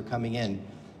as you were coming in.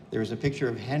 There's a picture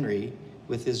of Henry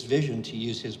with his vision to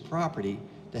use his property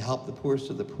to help the poorest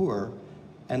of the poor.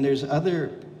 And there's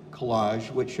other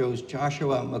collage which shows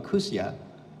Joshua Makusia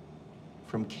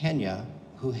from Kenya,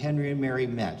 who Henry and Mary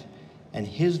met. And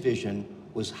his vision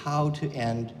was how to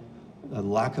end the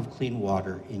lack of clean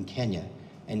water in Kenya.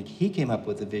 And he came up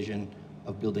with the vision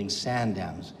of building sand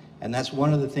dams. And that's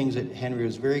one of the things that Henry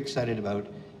was very excited about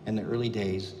in the early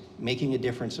days, making a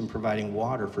difference in providing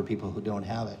water for people who don't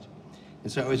have it.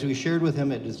 And so as we shared with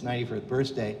him at his 91st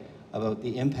birthday about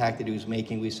the impact that he was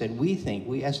making, we said,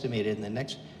 we estimated in the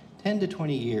next 10 to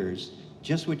 20 years,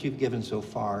 just what you've given so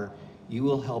far, you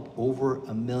will help over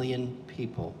 1 million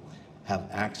people have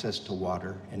access to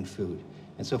water and food.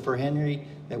 And so for Henry,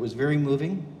 that was very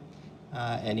moving.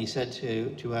 And he said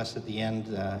to us at the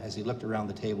end, as he looked around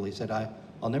the table, he said,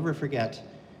 I'll never forget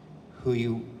who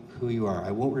you are.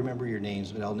 I won't remember your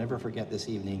names, but I'll never forget this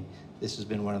evening. This has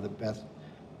been one of the best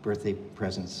birthday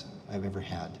presents I've ever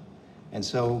had. And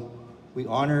so we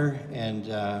honor and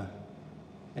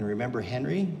remember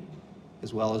Henry,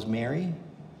 as well as Mary,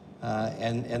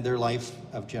 and their life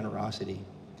of generosity.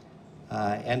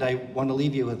 And I want to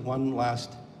leave you with one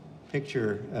last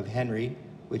picture of Henry,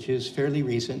 which is fairly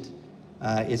recent.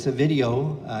 It's a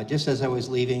video just as I was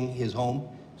leaving his home,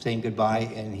 saying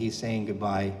goodbye, and he's saying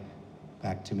goodbye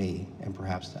back to me and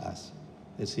perhaps to us.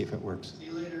 Let's see if it works. See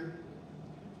you later.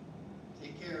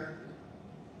 Take care.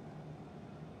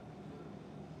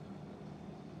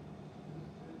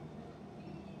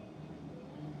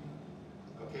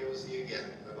 Okay, we'll see you again.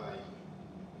 Bye-bye.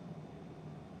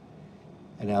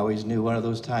 And I always knew one of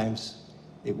those times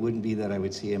it wouldn't be that I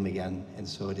would see him again, and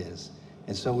so it is.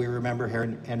 And so we remember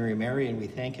Henry and Mary, and we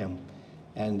thank him.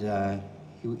 And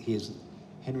he is,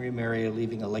 Henry and Mary are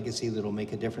leaving a legacy that will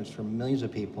make a difference for millions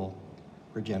of people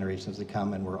for generations to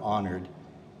come, and we're honored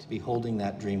to be holding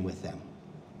that dream with them.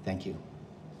 Thank you.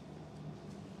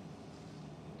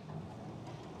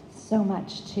 So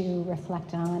much to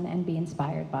reflect on and be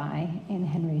inspired by in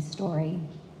Henry's story.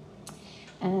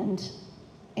 And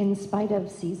in spite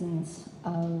of seasons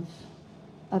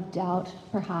of doubt,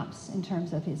 perhaps in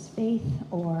terms of his faith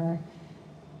or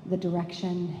the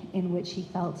direction in which he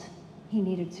felt he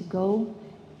needed to go,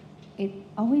 it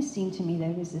always seemed to me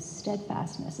there was this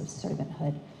steadfastness of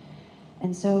servanthood.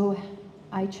 And so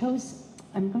I'm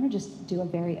going to just do a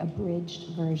very abridged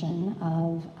version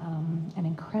of an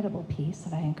incredible piece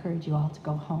that I encourage you all to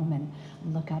go home and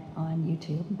look up on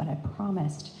YouTube, but I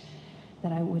promised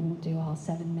that I wouldn't do all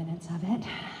 7 minutes of it.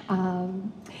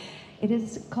 It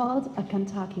is called a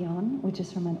cantacion, which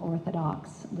is from an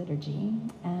Orthodox liturgy,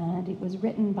 and it was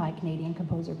written by Canadian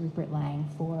composer Rupert Lang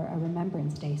for a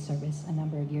Remembrance Day service a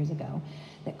number of years ago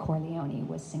that Corleone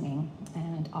was singing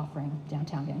and offering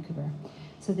downtown Vancouver.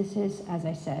 So this is, as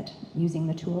I said, using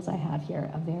the tools I have here,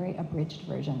 a very abridged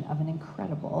version of an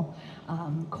incredible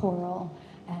choral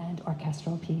and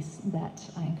orchestral piece that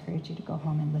I encourage you to go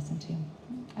home and listen to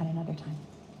at another time.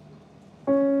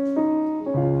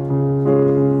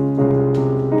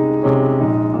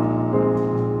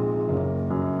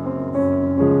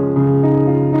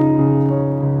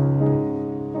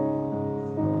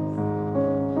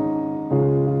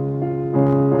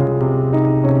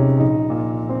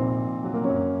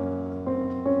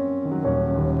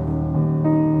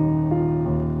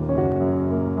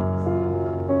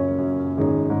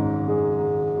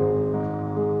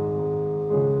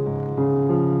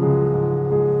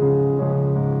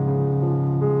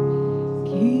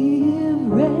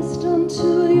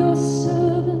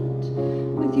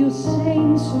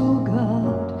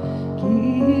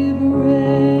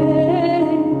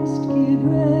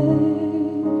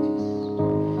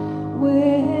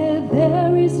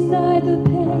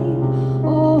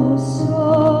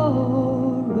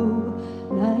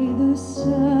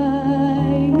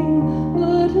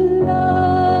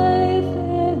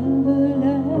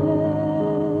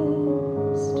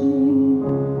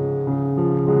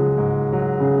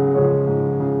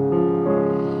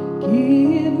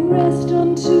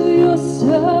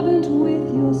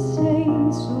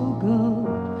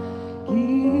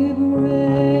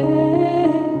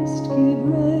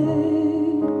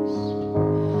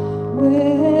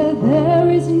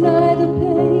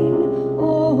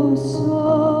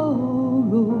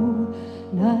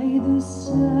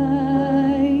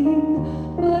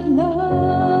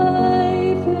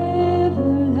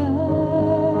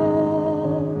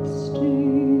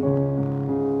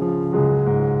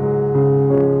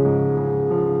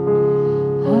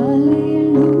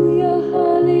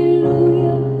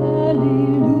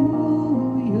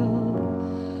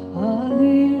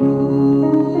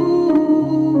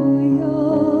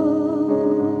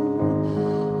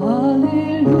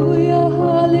 Hallelujah,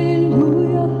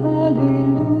 hallelujah,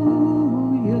 hallelujah.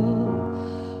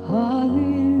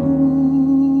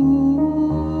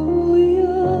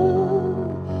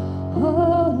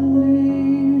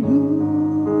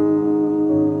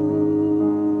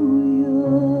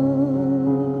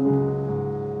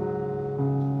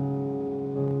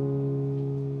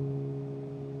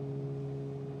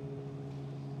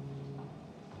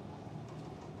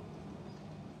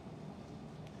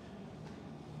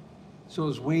 So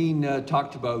as Wayne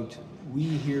talked about, we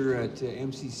here at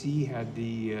MCC had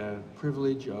the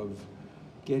privilege of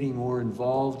getting more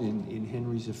involved in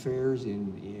Henry's affairs,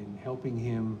 in helping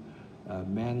him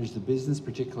manage the business,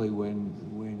 particularly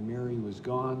when Mary was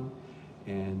gone.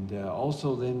 And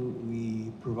also then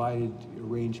we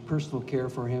arranged personal care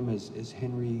for him as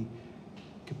Henry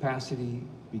capacity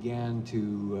began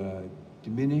to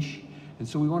diminish. And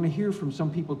so we want to hear from some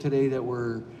people today that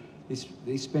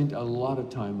they spent a lot of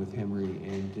time with Henry.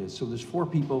 And so there's 4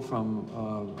 people from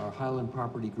our Highland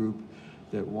Property Group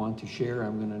that want to share.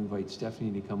 I'm going to invite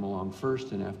Stephanie to come along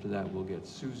first, and after that we'll get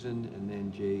Susan, and then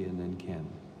Jay, and then Ken.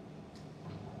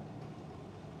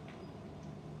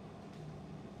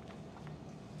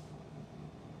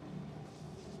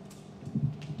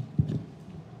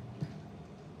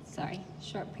 Sorry,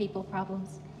 short people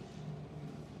problems.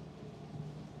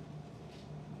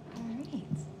 All right.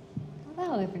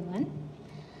 Hello, everyone.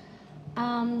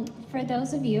 For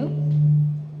those of you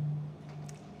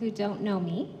who don't know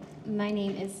me, my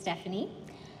name is Stephanie,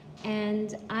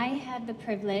 and I had the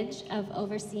privilege of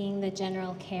overseeing the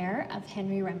general care of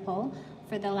Henry Rempel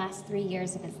for the last 3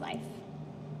 years of his life.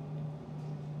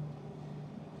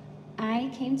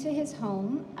 I came to his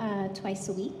home twice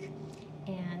a week,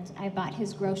 and I bought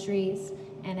his groceries,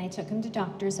 and I took him to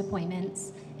doctor's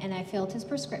appointments, and I filled his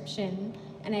prescription,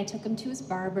 and I took him to his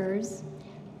barber's,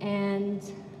 and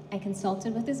I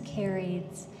consulted with his care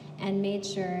aides and made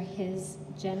sure his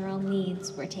general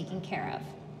needs were taken care of.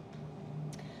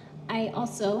 I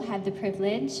also had the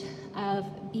privilege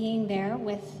of being there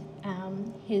with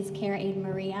his care aide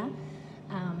Maria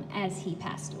as he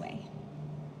passed away.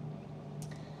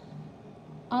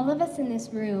 All of us in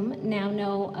this room now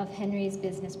know of Henry's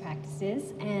business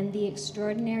practices and the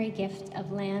extraordinary gift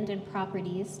of land and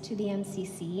properties to the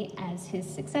MCC as his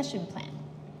succession plan.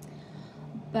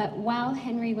 But while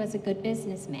Henry was a good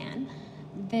businessman,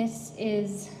 this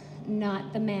is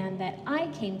not the man that I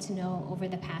came to know over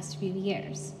the past few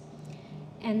years.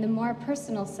 And the more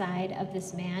personal side of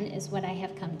this man is what I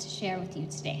have come to share with you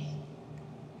today.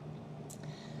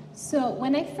 So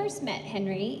when I first met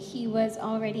Henry, he was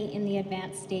already in the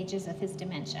advanced stages of his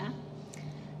dementia.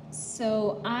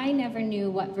 So I never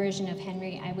knew what version of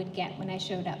Henry I would get when I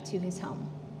showed up to his home.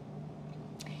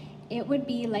 It would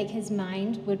be like his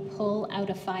mind would pull out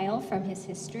a file from his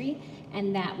history,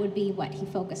 and that would be what he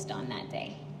focused on that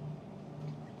day.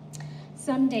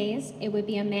 Some days, it would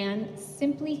be a man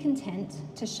simply content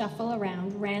to shuffle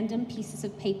around random pieces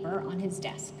of paper on his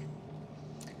desk.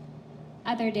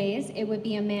 Other days, it would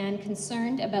be a man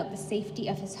concerned about the safety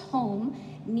of his home,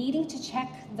 needing to check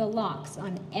the locks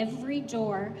on every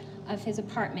door of his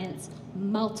apartments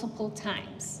multiple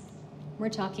times. We're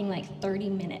talking like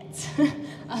 30 minutes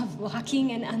of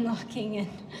locking and unlocking and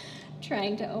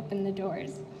trying to open the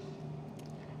doors.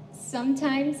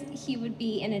 Sometimes he would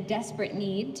be in a desperate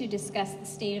need to discuss the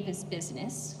state of his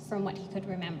business from what he could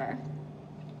remember.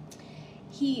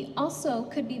 He also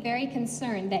could be very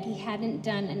concerned that he hadn't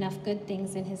done enough good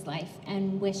things in his life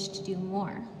and wished to do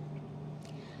more.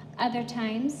 Other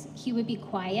times, he would be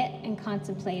quiet and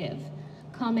contemplative,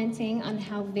 commenting on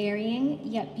how varying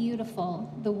yet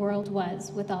beautiful the world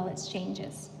was with all its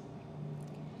changes.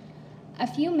 A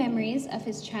few memories of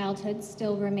his childhood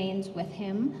still remained with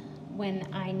him when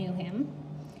I knew him.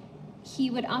 He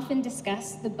would often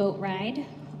discuss the boat ride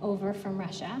over from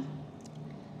Russia.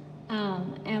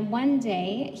 And one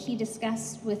day, he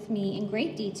discussed with me in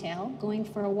great detail going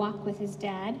for a walk with his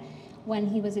dad when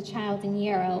he was a child in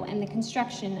Yarrow and the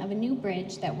construction of a new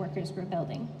bridge that workers were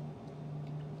building.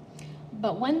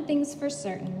 But one thing's for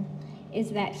certain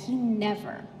is that he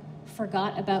never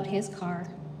forgot about his car.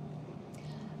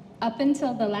 Up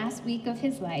until the last week of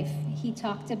his life, he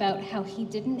talked about how he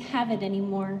didn't have it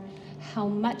anymore, how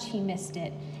much he missed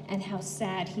it, and how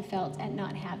sad he felt at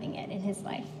not having it in his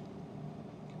life.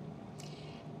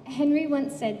 Henry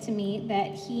once said to me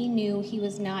that he knew he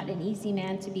was not an easy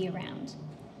man to be around.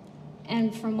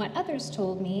 And from what others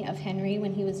told me of Henry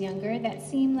when he was younger, that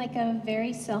seemed like a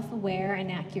very self-aware and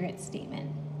accurate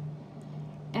statement.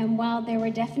 And while there were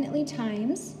definitely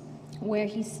times where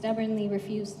he stubbornly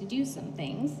refused to do some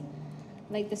things,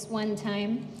 like this one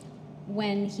time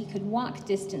when he could walk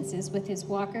distances with his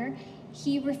walker,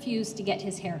 he refused to get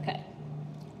his hair cut.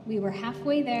 We were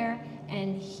halfway there,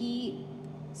 and he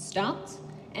stopped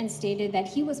and stated that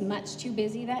he was much too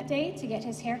busy that day to get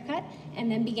his hair cut, and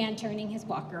then began turning his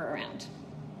walker around.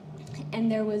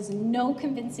 And there was no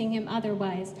convincing him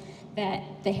otherwise that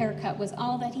the haircut was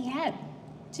all that he had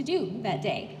to do that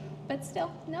day. But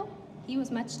still, no, he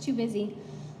was much too busy.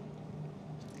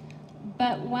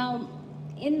 But while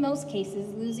In most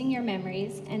cases, losing your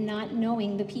memories and not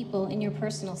knowing the people in your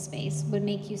personal space would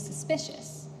make you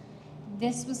suspicious.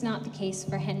 This was not the case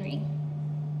for Henry.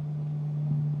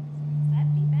 Is that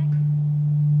feedback?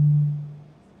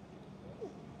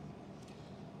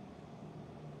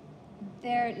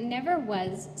 There never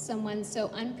was someone so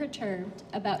unperturbed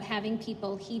about having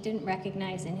people he didn't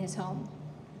recognize in his home.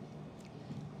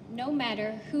 No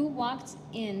matter who walked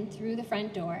in through the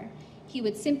front door, he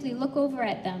would simply look over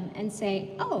at them and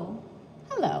say, "Oh,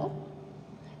 hello."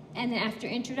 And then after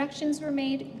introductions were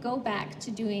made, go back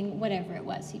to doing whatever it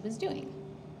was he was doing.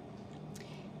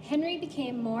 Henry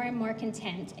became more and more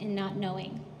content in not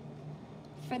knowing.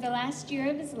 For the last year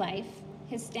of his life,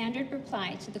 his standard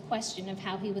reply to the question of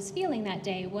how he was feeling that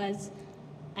day was,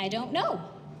 "I don't know."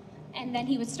 And then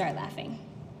he would start laughing.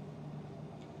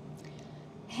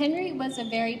 Henry was a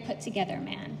very put-together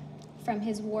man. From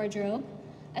his wardrobe,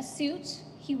 a suit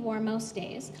he wore most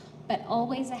days, but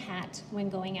always a hat when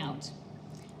going out,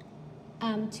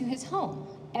 to his home,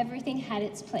 everything had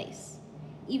its place.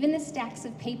 Even the stacks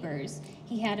of papers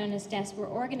he had on his desk were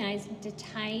organized into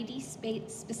tidy,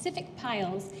 specific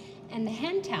piles, and the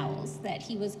hand towels that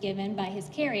he was given by his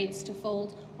care aides to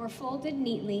fold were folded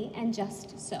neatly and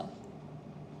just so.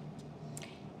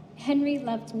 Henry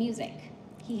loved music.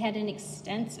 He had an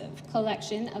extensive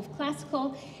collection of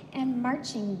classical and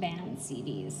marching band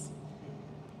CDs,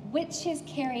 which his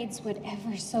care aides would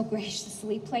ever so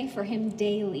graciously play for him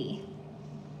daily.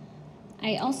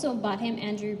 I also bought him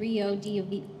Andrew Rio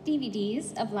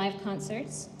DVDs of live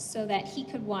concerts so that he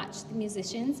could watch the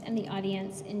musicians and the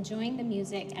audience enjoying the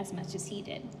music as much as he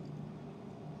did.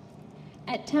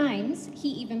 At times, he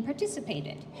even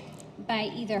participated by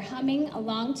either humming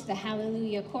along to the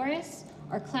Hallelujah chorus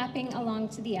or clapping along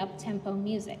to the up-tempo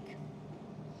music.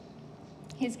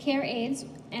 His care aides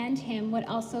and him would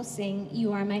also sing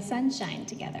 "You Are My Sunshine"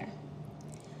 together,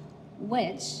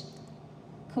 which,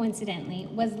 coincidentally,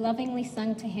 was lovingly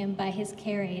sung to him by his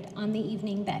care aide on the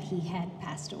evening that he had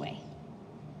passed away.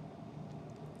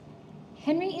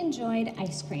 Henry enjoyed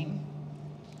ice cream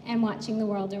and watching the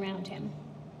world around him.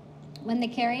 When the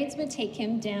care aides would take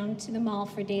him down to the mall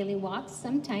for daily walks,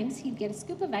 sometimes he'd get a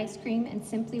scoop of ice cream and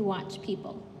simply watch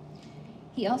people.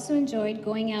 He also enjoyed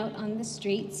going out on the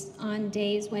streets on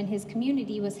days when his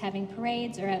community was having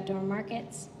parades or outdoor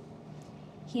markets.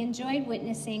 He enjoyed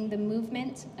witnessing the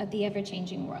movement of the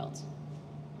ever-changing world.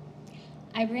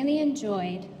 I really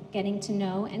enjoyed getting to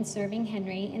know and serving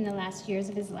Henry in the last years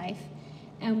of his life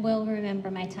and will remember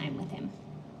my time with him.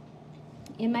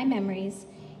 In my memories,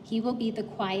 he will be the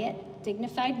quiet,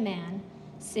 dignified man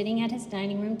sitting at his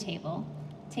dining room table,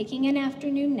 taking an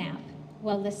afternoon nap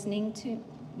while listening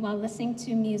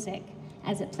to music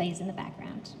as it plays in the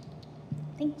background.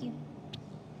 Thank you.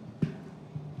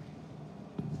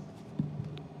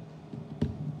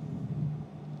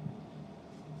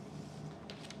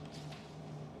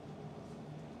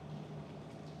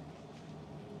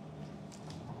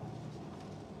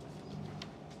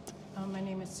 My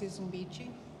name is Susan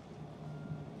Beachy.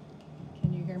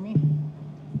 Can you hear me?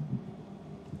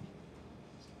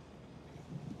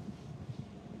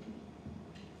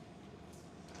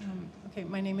 Okay,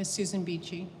 my name is Susan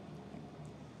Beachy.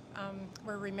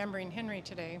 We're remembering Henry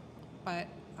today, but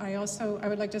I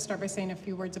would like to start by saying a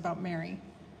few words about Mary.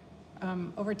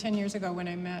 Over 10 years ago when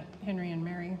I met Henry and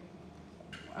Mary,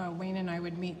 Wayne and I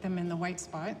would meet them in the White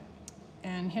Spot,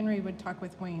 and Henry would talk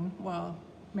with Wayne while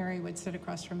Mary would sit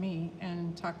across from me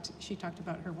and she talked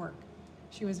about her work.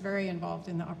 She was very involved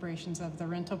in the operations of the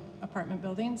rental apartment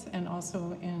buildings and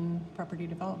also in property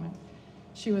development.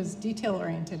 She was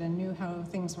detail-oriented and knew how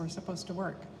things were supposed to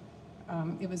work.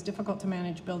 It was difficult to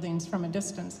manage buildings from a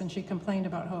distance, and she complained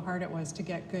about how hard it was to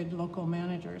get good local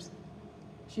managers.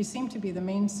 She seemed to be the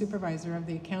main supervisor of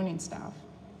the accounting staff.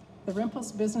 The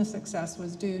Rempel's business success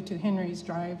was due to Henry's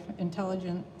drive,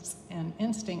 intelligence, and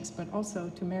instincts, but also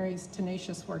to Mary's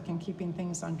tenacious work in keeping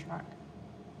things on track.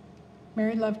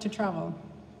 Mary loved to travel,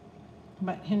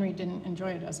 but Henry didn't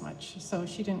enjoy it as much, so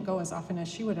she didn't go as often as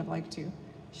she would have liked to.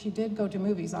 She did go to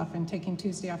movies often, taking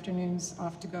Tuesday afternoons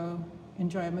off to go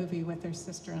enjoy a movie with her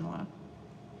sister-in-law.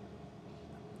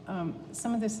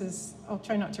 Some of this is, I'll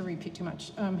try not to repeat too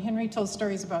much. Henry told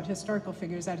stories about historical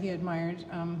figures that he admired.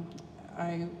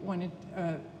 I wanted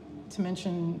to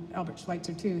mention Albert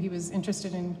Schweitzer too. He was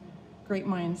interested in great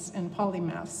minds and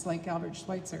polymaths like Albert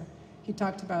Schweitzer. He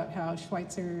talked about how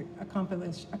Schweitzer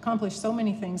accomplished so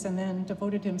many things and then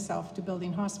devoted himself to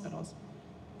building hospitals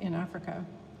in Africa.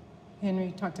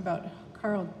 Henry talked about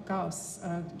Karl Gauss,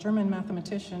 a German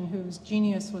mathematician whose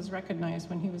genius was recognized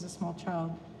when he was a small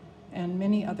child, and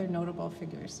many other notable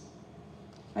figures.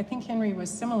 I think Henry was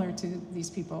similar to these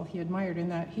people he admired in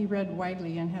that he read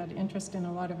widely and had interest in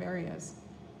a lot of areas.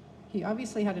 He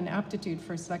obviously had an aptitude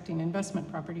for selecting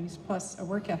investment properties, plus a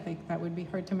work ethic that would be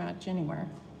hard to match anywhere.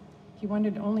 He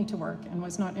wanted only to work and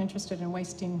was not interested in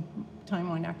wasting time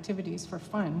on activities for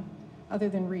fun other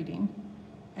than reading.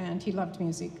 And he loved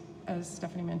music, as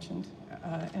Stephanie mentioned,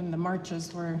 and the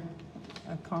marches were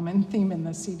a common theme in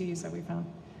the CDs that we found.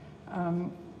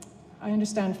 I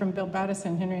understand from Bill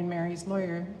Battison, Henry and Mary's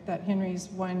lawyer, that Henry's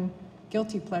one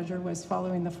guilty pleasure was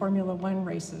following the Formula One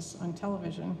races on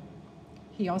television.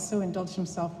 He also indulged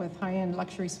himself with high-end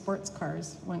luxury sports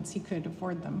cars once he could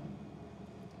afford them.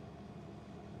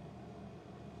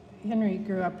 Henry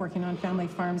grew up working on family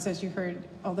farms, as you heard.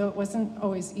 Although it wasn't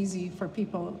always easy for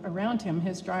people around him,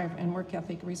 his drive and work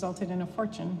ethic resulted in a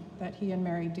fortune that he and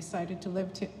Mary decided to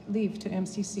leave to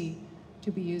MCC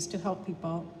to be used to help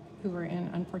people who were in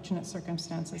unfortunate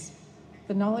circumstances.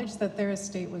 The knowledge that their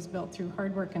estate was built through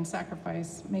hard work and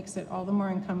sacrifice makes it all the more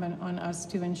incumbent on us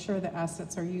to ensure the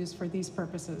assets are used for these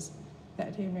purposes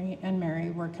that Henry and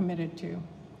Mary were committed to.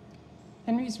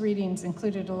 Henry's readings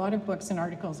included a lot of books and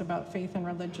articles about faith and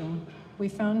religion. We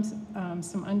found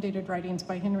some undated writings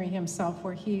by Henry himself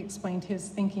where he explained his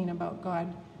thinking about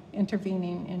God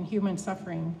intervening in human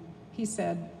suffering. He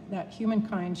said that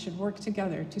humankind should work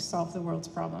together to solve the world's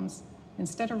problems,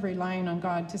 instead of relying on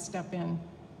God to step in.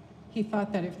 He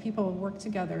thought that if people worked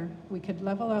together, we could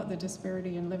level out the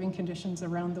disparity in living conditions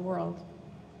around the world.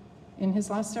 In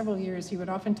his last several years, he would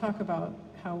often talk about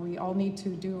how we all need to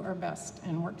do our best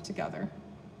and work together.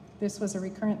 This was a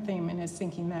recurrent theme in his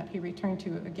thinking that he returned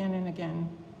to again and again,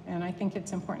 and I think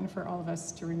it's important for all of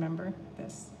us to remember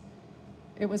this.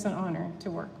 It was an honor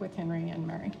to work with Henry and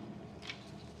Mary.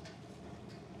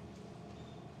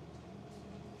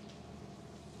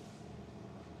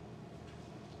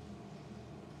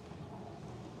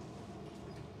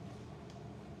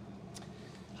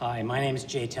 Hi, my name is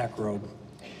Jay Techrobe.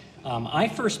 I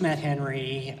first met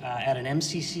Henry at an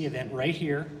MCC event right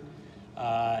here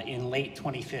in late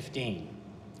 2015.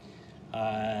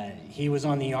 He was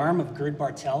on the arm of Gerd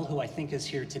Bartel, who I think is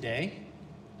here today,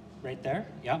 right there,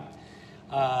 yeah,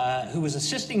 who was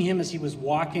assisting him as he was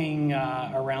walking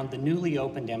around the newly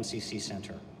opened MCC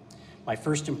Center. My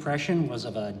first impression was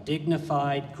of a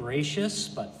dignified, gracious,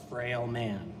 but frail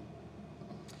man.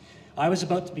 I was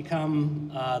about to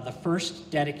become the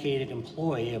first dedicated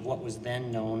employee of what was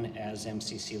then known as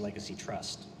MCC Legacy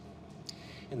Trust.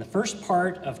 In the first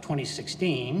part of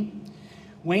 2016,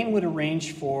 Wayne would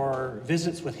arrange for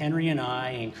visits with Henry and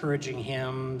I, encouraging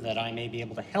him that I may be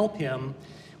able to help him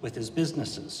with his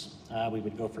businesses. We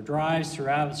would go for drives through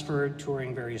Abbotsford,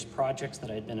 touring various projects that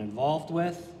I'd been involved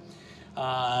with.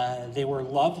 They were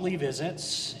lovely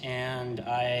visits, and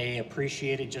I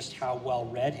appreciated just how well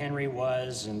read Henry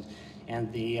was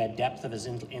and the depth of his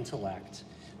intellect.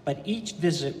 But each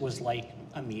visit was like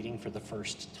a meeting for the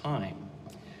first time.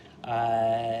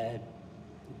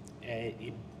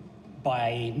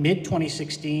 By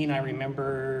mid-2016, I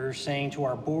remember saying to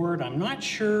our board, I'm not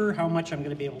sure how much I'm going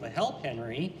to be able to help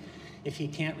Henry if he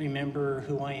can't remember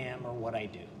who I am or what I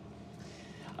do.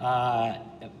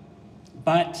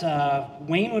 But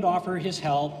Wayne would offer his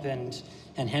help, and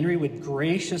Henry would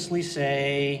graciously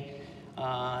say,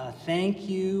 thank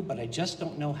you, but I just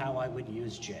don't know how I would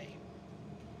use Jay.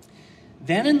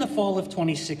 Then in the fall of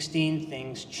 2016,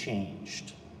 things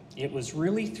changed. It was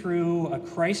really through a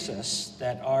crisis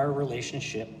that our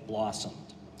relationship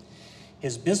blossomed.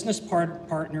 His business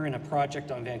partner in a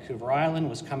project on Vancouver Island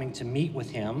was coming to meet with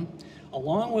him,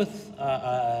 along with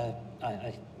the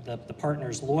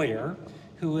partner's lawyer,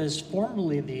 who is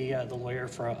formerly the lawyer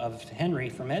of Henry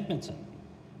from Edmonton.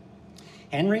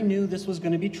 Henry knew this was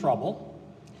going to be trouble.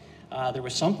 There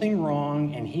was something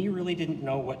wrong, and he really didn't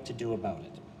know what to do about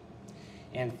it.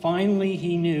 And finally,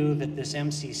 he knew that this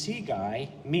MCC guy,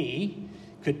 me,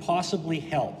 could possibly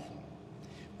help.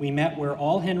 We met where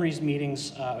all Henry's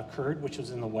meetings occurred, which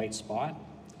was in the White Spot,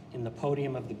 in the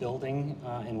podium of the building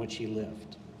in which he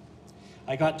lived.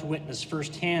 I got to witness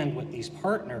firsthand what these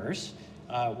partners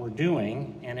were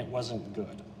doing, and it wasn't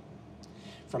good.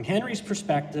 From Henry's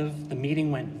perspective, the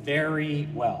meeting went very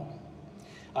well.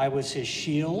 I was his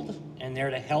shield and there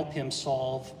to help him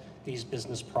solve these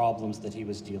business problems that he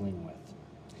was dealing with.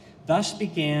 Thus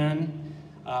began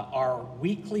our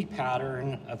weekly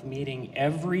pattern of meeting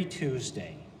every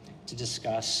Tuesday to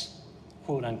discuss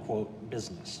quote-unquote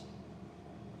business.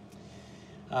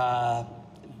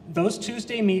 Those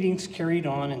Tuesday meetings carried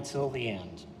on until the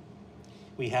end.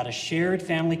 We had a shared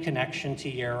family connection to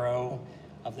Yarrow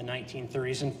of the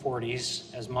 1930s and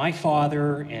 40s. As my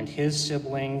father and his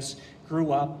siblings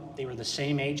grew up, they were the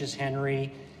same age as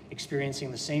Henry,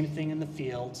 experiencing the same thing in the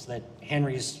fields that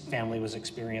Henry's family was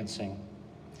experiencing.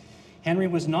 Henry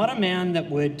was not a man that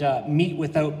would meet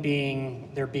without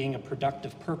there being a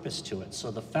productive purpose to it. So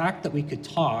the fact that we could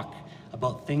talk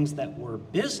about things that were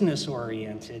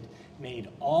business-oriented made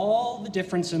all the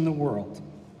difference in the world.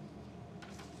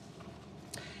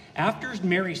 After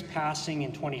Mary's passing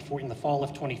in the fall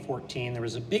of 2014, there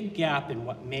was a big gap in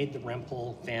what made the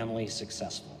Rempel family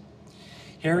successful.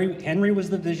 Henry was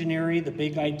the visionary, the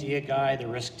big idea guy, the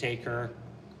risk taker,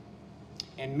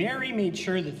 and Mary made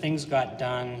sure that things got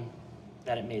done,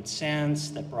 that it made sense,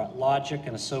 that brought logic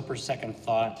and a sober second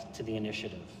thought to the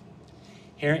initiative.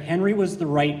 Henry was the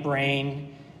right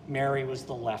brain, Mary was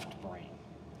the left brain.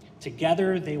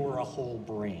 Together, they were a whole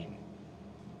brain.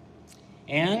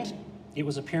 And it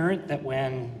was apparent that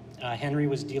when Henry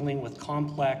was dealing with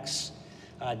complex,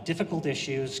 difficult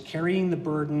issues, carrying the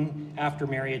burden after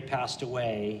Mary had passed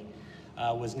away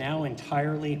was now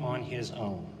entirely on his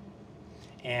own.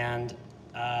 And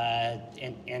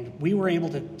we were able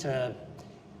to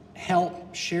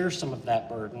help share some of that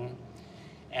burden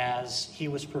as he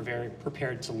was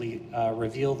prepared to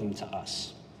reveal them to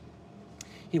us.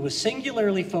 He was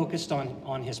singularly focused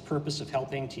on his purpose of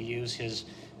helping to use his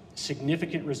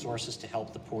significant resources to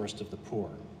help the poorest of the poor.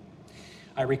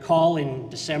 I recall in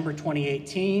December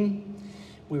 2018,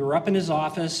 we were up in his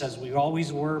office, as we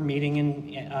always were,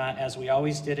 meeting as we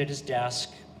always did at his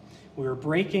desk. We were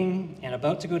breaking and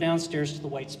about to go downstairs to the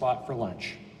White Spot for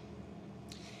lunch.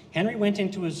 Henry went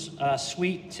into his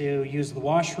suite to use the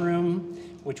washroom,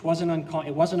 which wasn't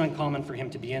uncommon for him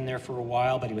to be in there for a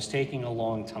while, but he was taking a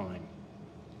long time.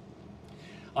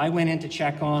 I went in to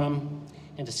check on him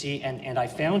and to see, and I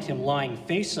found him lying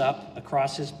face up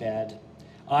across his bed.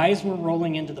 Eyes were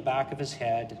rolling into the back of his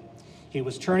head. He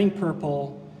was turning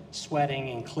purple, sweating,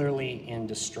 and clearly in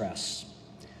distress.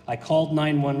 I called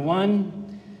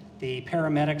 911. The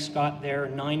paramedics got there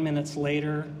 9 minutes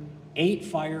later. 8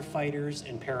 firefighters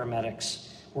and paramedics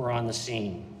were on the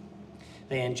scene.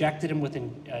 They injected him with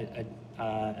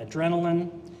adrenaline.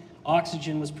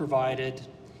 Oxygen was provided.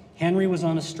 Henry was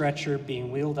on a stretcher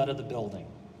being wheeled out of the building.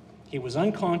 He was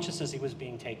unconscious as he was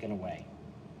being taken away.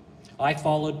 I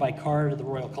followed by car to the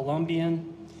Royal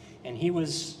Columbian, and he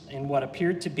was in what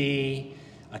appeared to be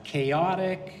a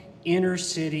chaotic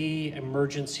inner-city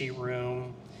emergency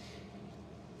room.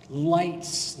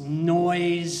 Lights,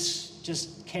 noise,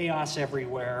 just chaos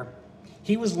everywhere.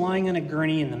 He was lying on a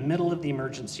gurney in the middle of the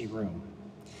emergency room.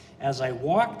 As I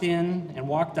walked in and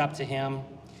walked up to him,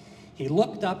 he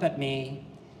looked up at me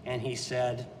and he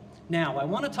said, "Now, I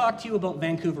want to talk to you about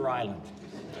Vancouver Island."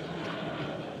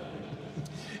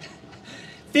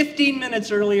 15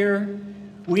 minutes earlier,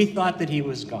 we thought that he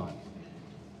was gone.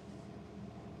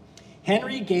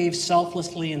 Henry gave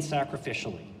selflessly and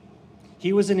sacrificially.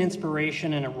 He was an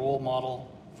inspiration and a role model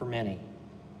for many.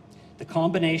 The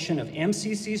combination of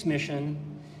MCC's mission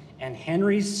and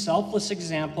Henry's selfless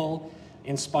example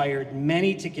inspired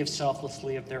many to give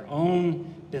selflessly of their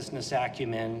own business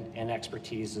acumen and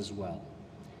expertise as well.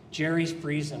 Jerry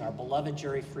Friesen, our beloved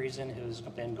Jerry Friesen, who's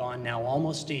been gone now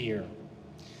almost a year,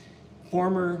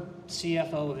 former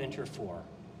CFO of Interfor.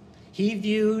 He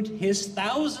viewed his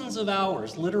thousands of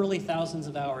hours, literally thousands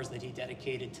of hours that he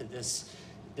dedicated to this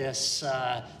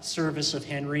service of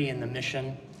Henry and the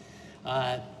mission.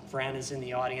 Fran is in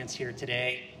the audience here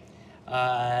today.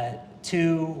 And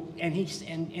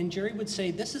Jerry would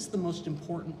say, "This is the most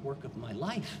important work of my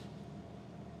life."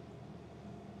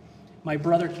 My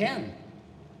brother Ken,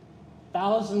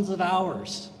 thousands of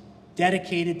hours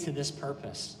dedicated to this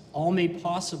purpose, all made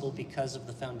possible because of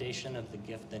the foundation of the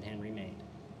gift that Henry made.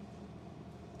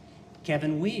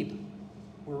 Kevin Wiebe,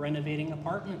 we're renovating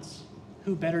apartments.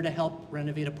 Who better to help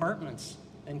renovate apartments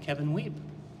than Kevin Wiebe?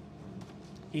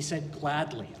 He said,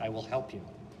 "Gladly, I will help you."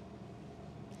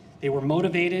 They were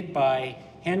motivated by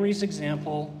Henry's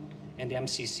example and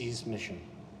MCC's mission.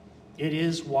 It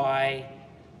is why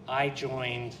I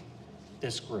joined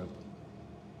this group.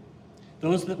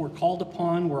 Those that were called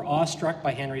upon were awestruck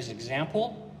by Henry's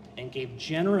example and gave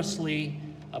generously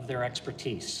of their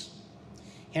expertise.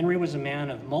 Henry was a man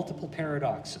of multiple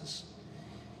paradoxes,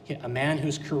 a man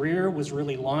whose career was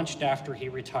really launched after he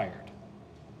retired,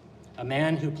 a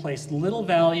man who placed little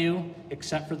value,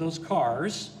 except for those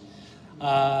cars,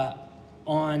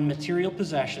 on material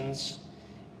possessions,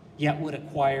 yet would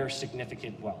acquire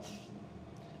significant wealth.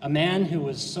 A man who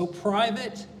was so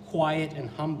private, quiet, and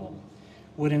humble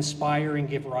would inspire and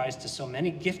give rise to so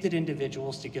many gifted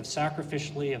individuals to give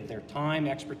sacrificially of their time,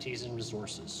 expertise, and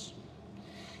resources.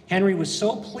 Henry was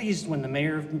so pleased when the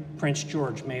mayor of Prince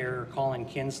George, Mayor Colin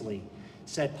Kinsley,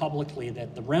 said publicly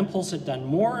that the Rempels had done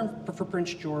more for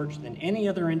Prince George than any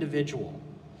other individual.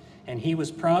 And he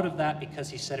was proud of that because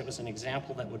he said it was an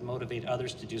example that would motivate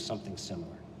others to do something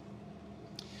similar.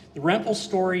 The Rempel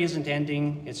story isn't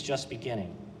ending, it's just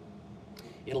beginning.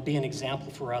 It'll be an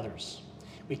example for others.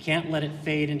 We can't let it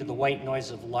fade into the white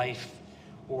noise of life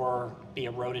or be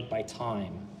eroded by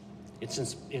time. It's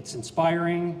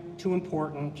inspiring, too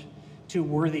important, too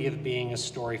worthy of being a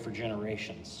story for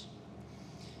generations.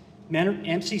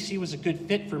 MCC was a good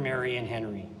fit for Mary and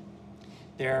Henry.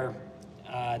 They are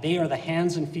the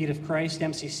hands and feet of Christ.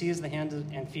 MCC is the hands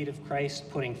and feet of Christ,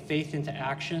 putting faith into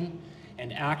action,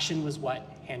 and action was what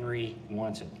Henry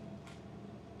wanted.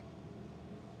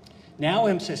 Now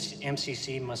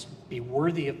MCC must be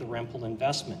worthy of the Rempel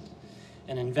investment,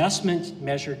 an investment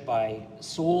measured by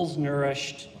souls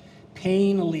nourished,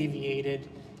 pain alleviated,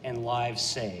 and lives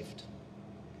saved.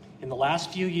 In the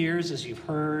last few years, as you've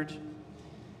heard,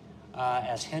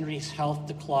 as Henry's health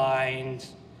declined,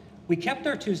 we kept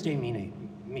our Tuesday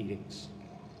meetings.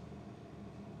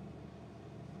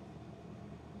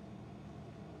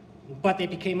 But they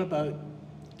became about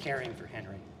caring for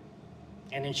Henry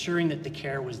and ensuring that the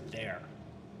care was there.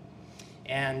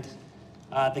 And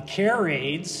the care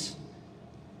aides,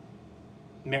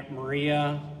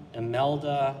 Maria,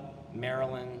 Imelda,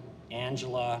 Marilyn,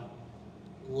 Angela,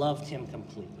 loved him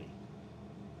completely.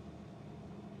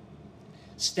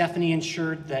 Stephanie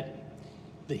ensured that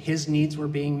his needs were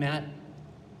being met.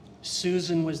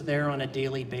 Susan was there on a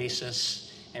daily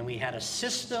basis, and we had a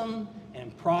system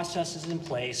and processes in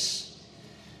place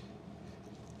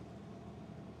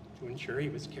to ensure he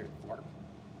was cared for.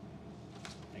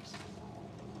 Thanks.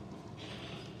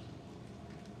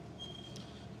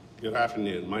 Good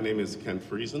afternoon. My name is Ken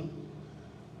Friesen.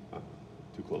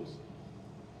 Too close?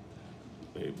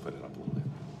 Maybe put it up a little bit.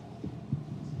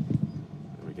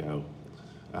 There we go.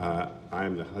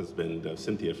 I'm the husband of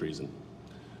Cynthia Friesen.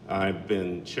 I've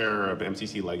been chair of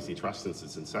MCC Legacy Trust since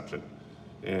its inception,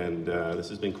 and this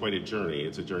has been quite a journey.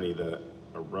 It's a journey that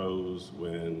arose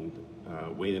when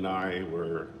Wayne and I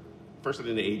were first at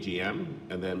an AGM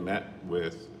and then met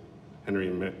with Henry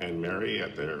and Mary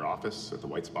at their office at the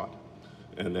White Spot,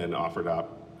 and then offered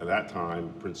up, at that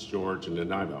time, Prince George and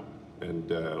Nanaimo. And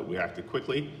we acted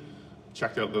quickly,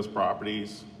 checked out those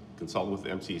properties, consulted with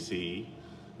MCC,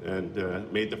 and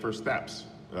made the first steps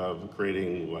of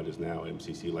creating what is now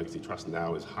MCC Legacy Trust,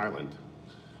 now is Highland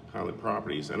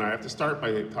Properties. And I have to start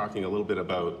by talking a little bit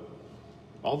about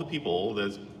all the people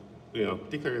that's,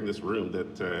 particularly in this room,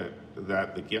 that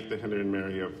the gift of Henry and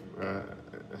Mary of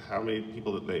how many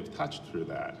people that they've touched through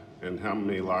that, and how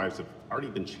many lives have already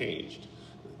been changed.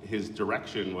 His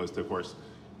direction was to, of course,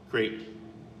 create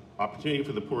opportunity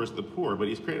for the poorest of the poor, but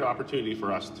he's created opportunity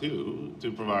for us too,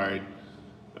 to provide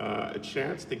a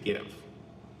chance to give.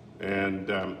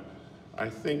 And I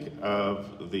think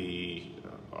of the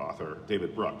author,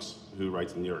 David Brooks, who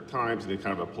writes in the New York Times, and he's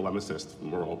kind of a polemicist,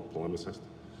 moral polemicist.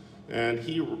 And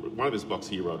one of his books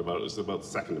he wrote about was about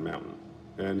Second Amendment.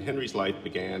 And Henry's life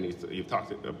began, you've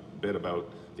talked a bit about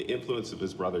the influence of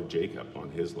his brother Jacob on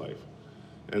his life.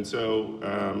 And so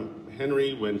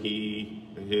Henry, when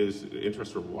his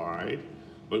interests were wide,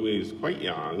 but when he was quite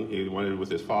young, he wanted with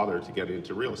his father to get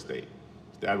into real estate.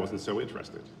 His dad wasn't so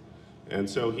interested. And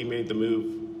so he made the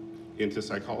move into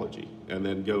psychology, and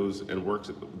then goes and works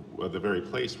at the very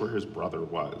place where his brother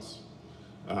was.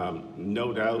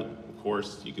 No doubt, of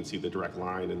course, you can see the direct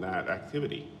line in that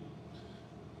activity.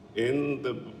 In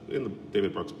the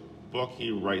David Brooks book,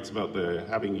 he writes about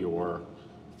having your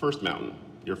first mountain.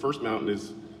 Your first mountain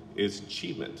is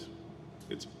achievement.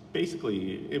 It's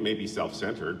basically, it may be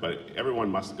self-centered, but everyone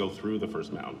must go through the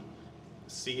first mountain.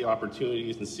 See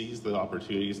opportunities and seize the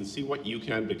opportunities and see what you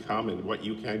can become and what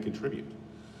you can contribute.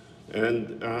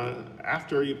 And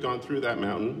after you've gone through that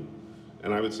mountain,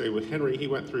 and I would say with Henry, he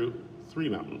went through 3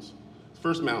 mountains. The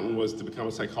first mountain was to become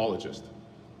a psychologist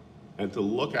and to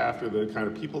look after the kind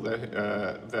of people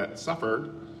that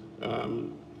suffered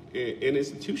in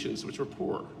institutions which were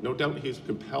poor. No doubt he was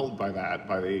compelled by that,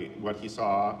 by what he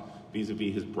saw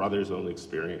vis-a-vis his brother's own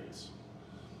experience.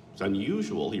 It's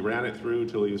unusual. He ran it through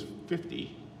till he was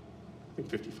 50, I think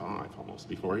 55 almost,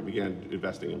 before he began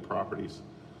investing in properties.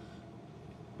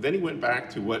 Then he went back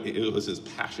to what it was his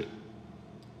passion.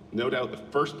 No doubt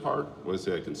the first part was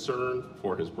a concern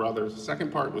for his brothers. The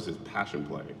second part was his passion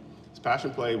play. His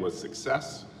passion play was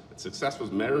success. Success was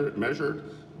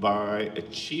measured by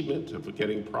achievement of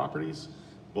getting properties,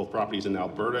 both properties in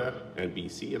Alberta and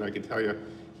BC, and I can tell you,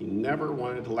 he never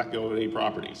wanted to let go of any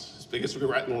properties. His biggest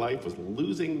regret in life was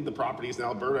losing the properties in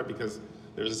Alberta, because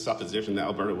there was a supposition that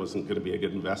Alberta wasn't going to be a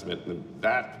good investment, and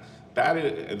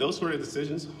those sort of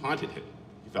decisions haunted him.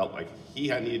 felt like he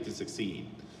had needed to succeed.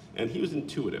 And he was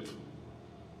intuitive.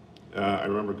 I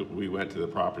remember we went to the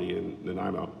property in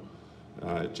Nanaimo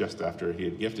just after he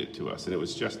had gifted it to us, and it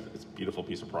was just this beautiful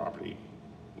piece of property.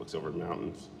 Looks over the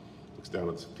mountains, looks down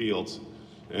at the fields,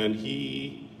 and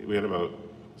we had about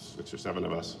 6 or 7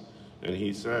 of us, and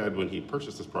he said when he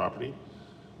purchased this property,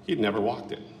 he'd never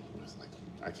walked it. I was like,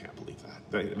 I can't believe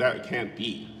that. That can't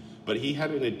be. But he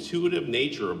had an intuitive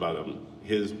nature about him.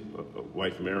 His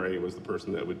wife, Mary, was the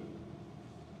person that would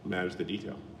manage the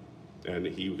detail. And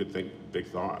he could think big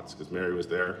thoughts, because Mary was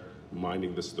there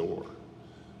minding the store.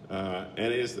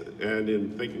 And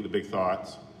in thinking the big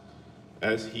thoughts,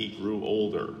 as he grew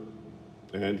older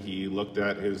and he looked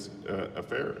at his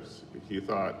affairs, he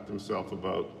thought to himself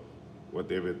about what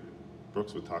David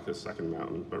Brooks would talk as second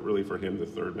mountain, but really for him, the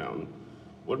third mountain.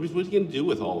 What was he going to do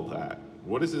with all of that?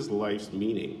 What is his life's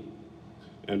meaning?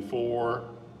 And for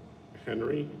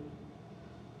Henry,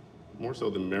 more so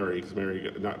than Mary, because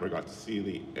Mary never got to see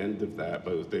the end of that,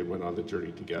 but they went on the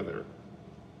journey together.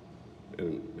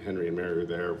 And Henry and Mary were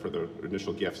there for the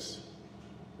initial gifts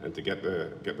and to get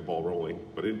the ball rolling.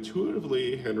 But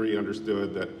intuitively, Henry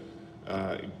understood that,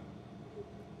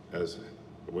 as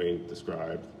Wayne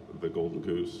described, the golden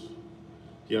goose.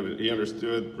 He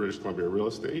understood British Columbia real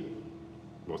estate.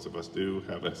 Most of us do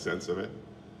have a sense of it.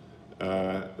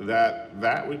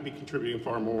 That would be contributing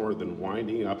far more than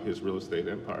winding up his real estate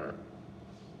empire.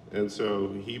 And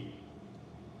so he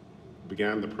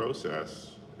began the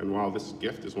process. And while this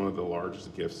gift is one of the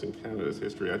largest gifts in Canada's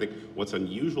history, I think what's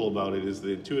unusual about it is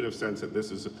the intuitive sense that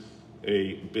this is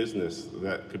a business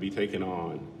that could be taken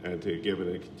on and to give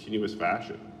in a continuous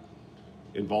fashion,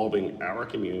 involving our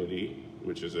community,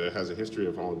 which has a history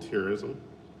of volunteerism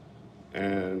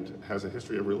and has a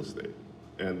history of real estate.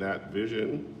 And that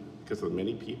vision, because of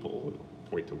many people,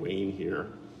 point to Wayne here,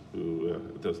 who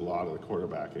does a lot of the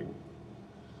quarterbacking,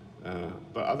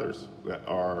 but others that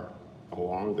are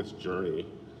along this journey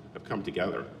have come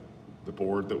together. The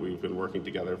board that we've been working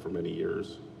together for many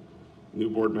years, new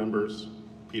board members,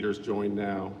 Peter's joined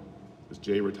now, as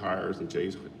Jay retires, and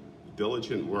Jay's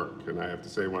diligent work, and I have to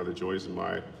say one of the joys of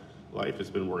my life has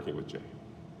been working with Jay.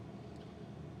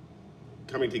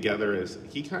 Coming together as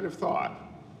he kind of thought,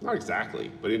 not exactly,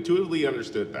 but intuitively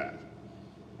understood that.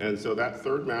 And so that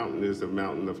third mountain is a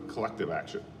mountain of collective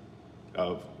action,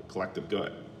 of collective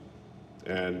good.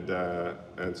 And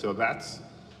so that's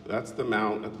the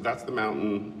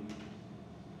mountain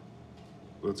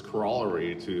that's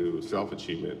corollary to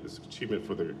self-achievement, this achievement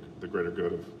for the greater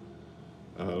good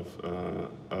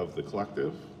of the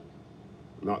collective,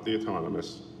 not the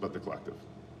autonomous, but the collective.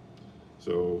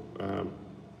 So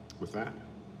with that,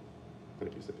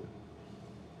 thank you, Cynthia.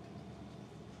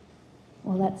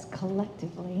 Well, let's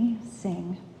collectively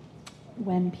sing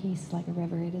 "When Peace Like a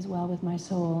River, It Is Well With My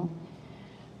Soul."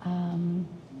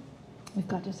 We've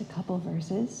got just a couple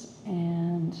verses,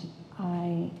 and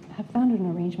I have found an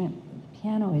arrangement. The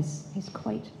piano is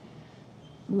quite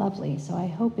lovely, so I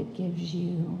hope it gives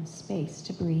you space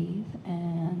to breathe,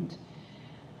 and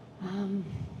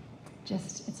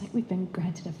it's like we've been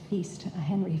granted a feast, a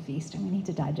Henry feast, and we need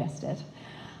to digest it.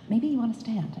 Maybe you want to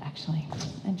stand, actually,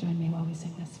 and join me while we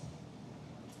sing this.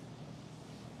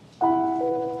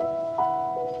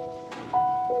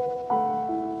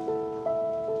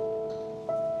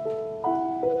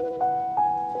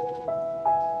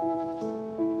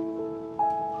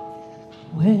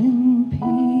 When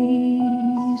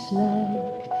peace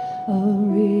like a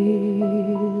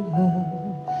river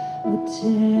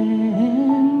attended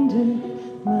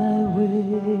my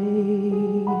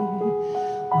way,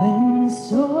 when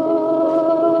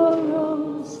sorrows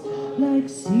like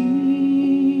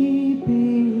sea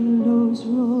billows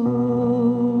roll,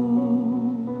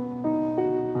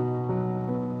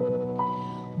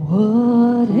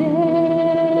 whatever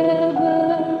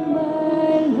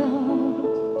my lot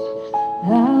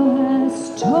thou hast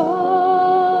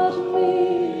taught me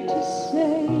to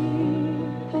say,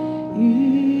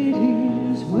 it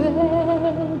is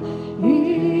well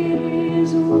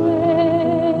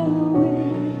with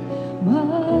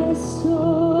my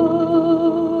soul.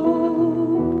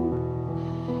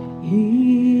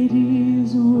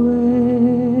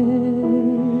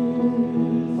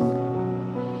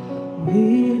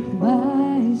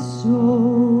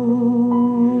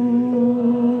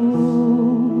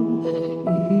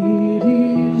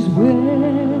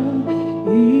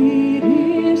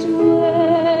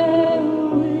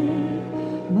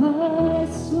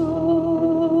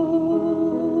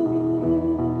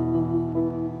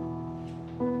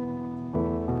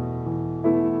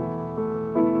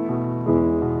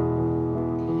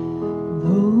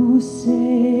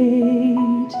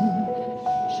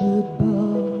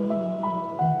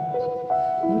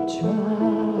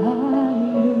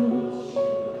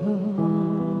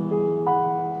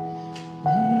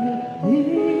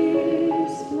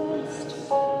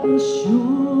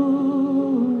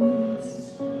 assurance,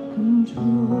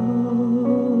 control,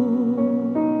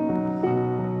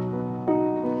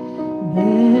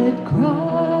 that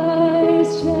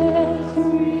Christ hath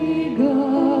regarded,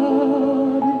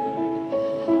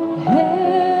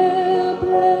 helpless,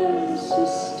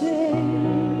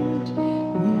 sustained,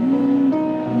 and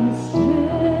His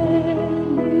death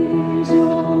is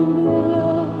on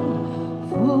blood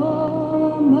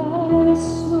for my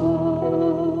soul.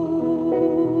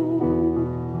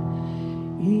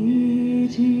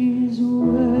 It is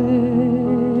well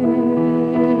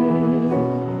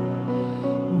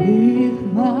with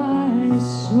my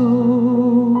soul.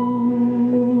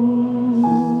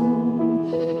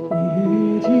 It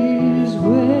is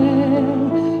well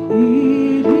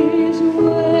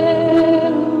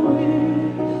with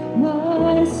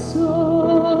my soul.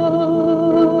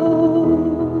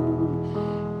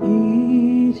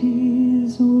 It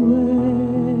is well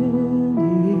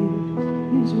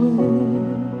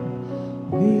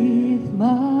with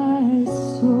my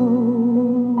soul,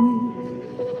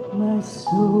 with my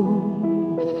soul.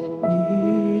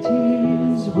 It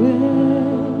is well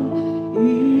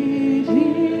with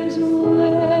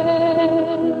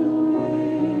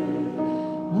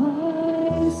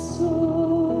my soul.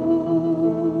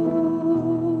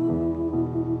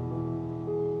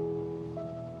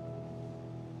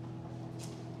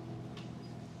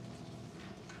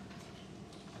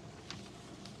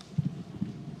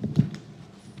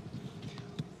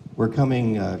 We're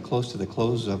coming close to the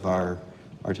close of our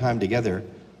time together.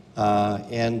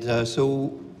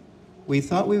 So we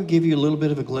thought we would give you a little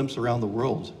bit of a glimpse around the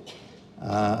world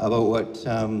about what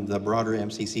the broader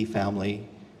MCC family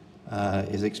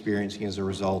is experiencing as a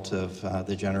result of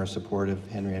the generous support of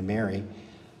Henry and Mary.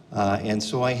 And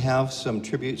so I have some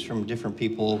tributes from different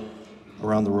people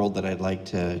around the world that I'd like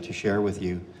to share with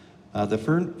you. The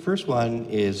first one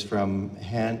is from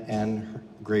Anne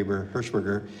Graber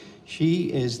Hirschberger.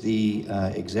 She is the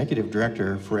executive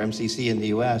director for MCC in the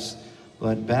US,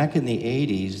 but back in the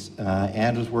 80s,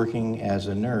 Anne was working as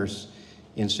a nurse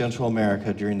in Central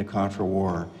America during the Contra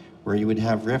War, where you would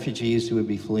have refugees who would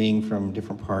be fleeing from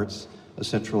different parts of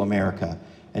Central America.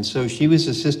 And so she was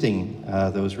assisting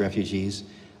those refugees,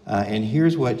 and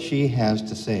here's what she has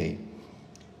to say.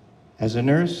 As a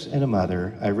nurse and a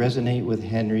mother, I resonate with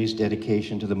Henry's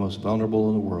dedication to the most vulnerable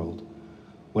in the world.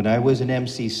 When I was an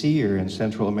MCCer in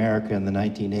Central America in the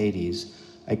 1980s,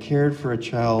 I cared for a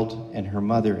child and her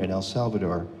mother in El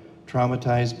Salvador,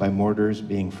 traumatized by mortars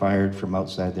being fired from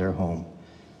outside their home.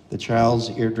 The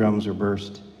child's eardrums were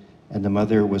burst, and the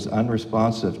mother was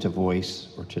unresponsive to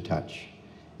voice or to touch.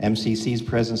 MCC's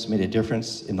presence made a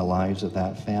difference in the lives of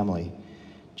that family.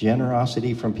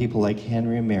 Generosity from people like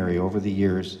Henry and Mary over the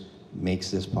years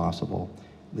makes this possible.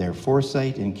 Their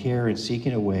foresight and care in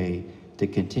seeking a way to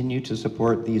continue to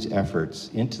support these efforts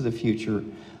into the future,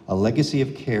 a legacy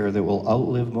of care that will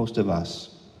outlive most of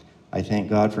us. I thank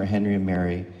God for Henry and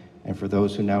Mary and for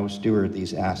those who now steward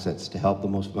these assets to help the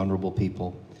most vulnerable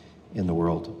people in the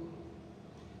world.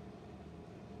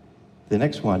 The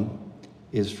next one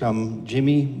is from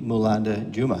Jimmy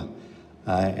Mulanda Juma.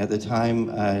 At the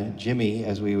time, Jimmy,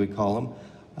 as we would call him,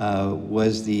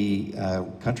 was the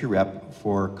country rep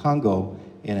for Congo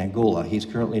in Angola. He's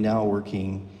currently now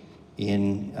working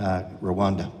in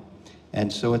Rwanda.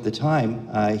 And so at the time,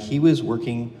 he was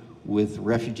working with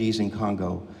refugees in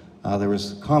Congo. There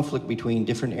was conflict between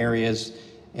different areas,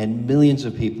 and millions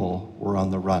of people were on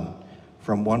the run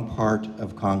from one part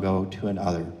of Congo to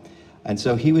another. And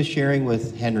so he was sharing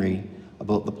with Henry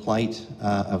about the plight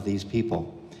of these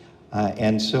people.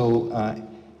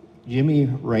 Jimmy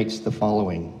writes the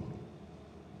following.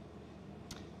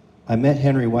 I met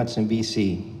Henry once in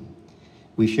BC.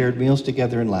 We shared meals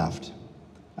together and laughed.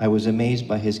 I was amazed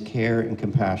by his care and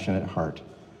compassionate heart.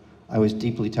 I was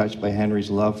deeply touched by Henry's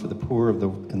love for the poor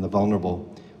and the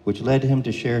vulnerable, which led him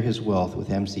to share his wealth with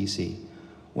MCC.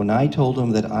 When I told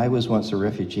him that I was once a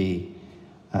refugee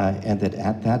and that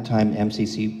at that time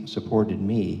MCC supported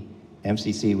me,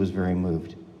 MCC was very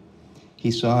moved. He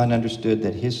saw and understood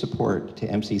that his support to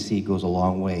MCC goes a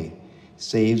long way,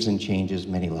 saves and changes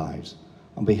many lives.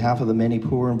 On behalf of the many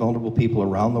poor and vulnerable people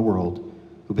around the world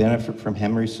who benefit from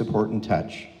Henry's support and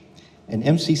touch, and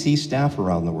MCC staff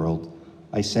around the world,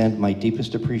 I send my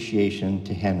deepest appreciation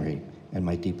to Henry and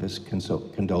my deepest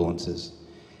condolences.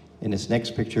 In this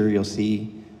next picture, you'll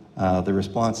see the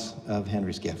response of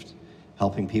Henry's gift,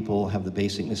 helping people have the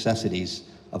basic necessities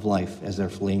of life as they're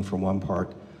fleeing from one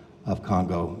part of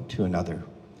Congo to another.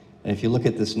 And if you look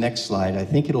at this next slide, I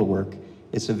think it'll work.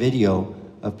 It's a video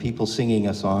of people singing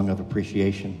a song of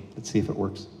appreciation. Let's see if it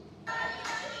works.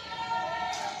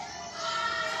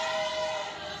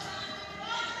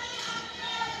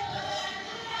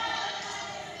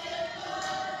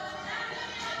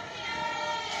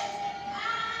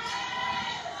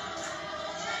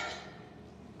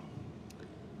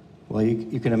 Well,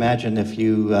 you can imagine if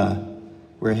you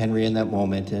were Henry in that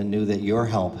moment and knew that your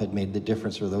help had made the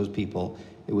difference for those people,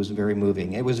 it was very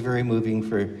moving. It was very moving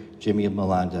for Jimmy and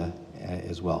Melinda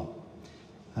as well.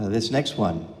 This next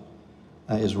one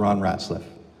is Ron Ratzliff.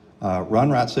 Ron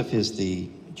Ratzliff is the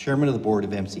chairman of the board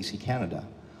of MCC Canada.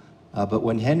 But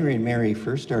when Henry and Mary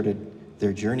first started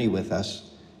their journey with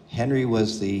us, Henry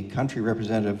was the country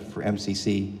representative for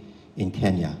MCC in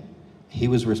Kenya. He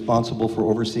was responsible for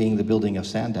overseeing the building of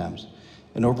sand dams.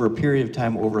 And over a period of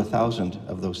time, over 1,000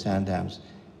 of those sand dams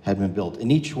had been built.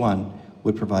 And each one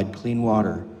would provide clean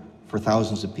water for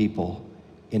thousands of people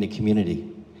in a community.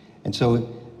 And so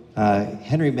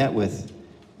Henry met with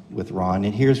Ron,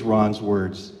 and here's Ron's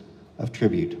words of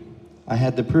tribute. I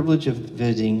had the privilege of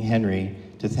visiting Henry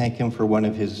to thank him for one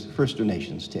of his first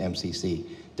donations to MCC,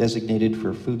 designated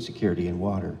for food security and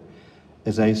water.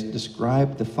 As I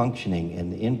described the functioning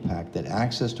and the impact that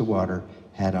access to water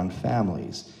had on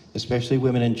families, especially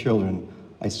women and children,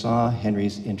 I saw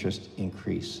Henry's interest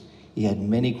increase. He had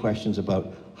many questions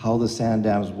about how the sand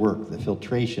dams work, the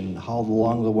filtration, how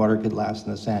long the water could last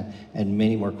in the sand, and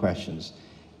many more questions.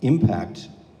 Impact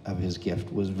of his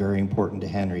gift was very important to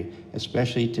Henry,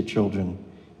 especially to children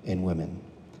and women.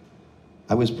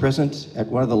 I was present at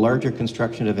one of the larger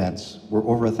construction events where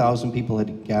over 1,000 people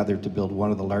had gathered to build one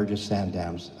of the largest sand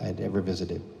dams I had ever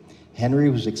visited. Henry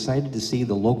was excited to see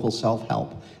the local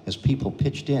self-help as people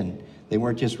pitched in. They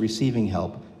weren't just receiving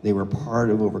help, they were part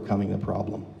of overcoming the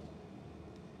problem.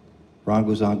 Ron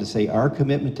goes on to say, our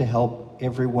commitment to help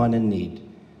everyone in need,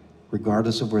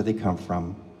 regardless of where they come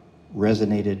from,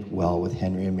 resonated well with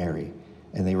Henry and Mary,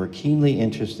 and they were keenly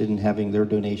interested in having their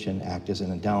donation act as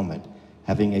an endowment,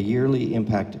 having a yearly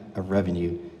impact of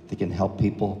revenue that can help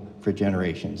people for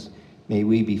generations. May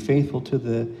we be faithful to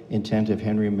the intent of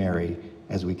Henry and Mary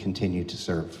as we continue to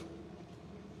serve.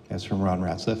 That's from Ron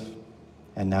Ratzliff.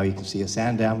 And now you can see a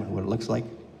sand dam and what it looks like.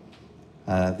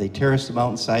 They terrace the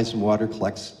mountainsides and water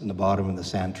collects in the bottom and the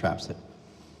sand traps it.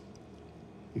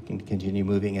 You can continue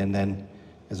moving, and then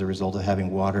as a result of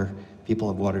having water, people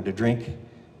have water to drink,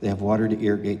 they have water to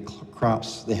irrigate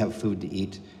crops, they have food to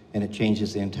eat, and it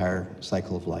changes the entire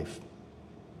cycle of life.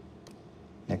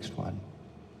 Next one.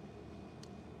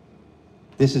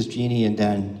 This is Jeannie and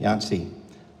Dan Yancey.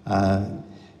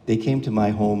 They came to my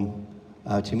home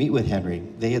to meet with Henry.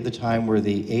 They at the time were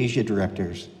the Asia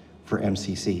directors for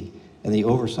MCC, and they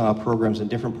oversaw programs in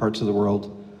different parts of the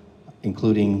world,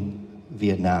 including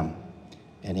Vietnam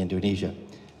and Indonesia.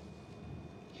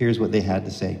 Here's what they had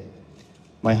to say.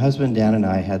 My husband Dan and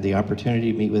I had the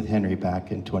opportunity to meet with Henry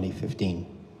back in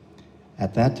 2015.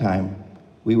 At that time,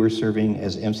 we were serving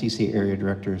as MCC area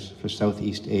directors for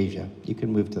Southeast Asia. You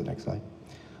can move to the next slide.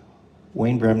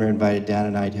 Wayne Bremner invited Dan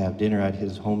and I to have dinner at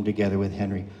his home together with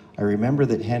Henry. I remember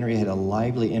that Henry had a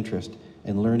lively interest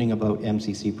in learning about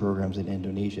MCC programs in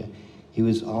Indonesia. He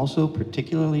was also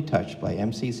particularly touched by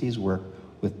MCC's work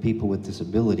with people with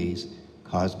disabilities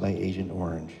caused by Agent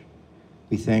Orange.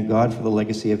 We thank God for the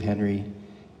legacy of Henry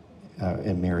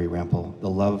and Mary Rempel, the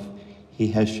love he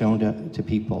has shown to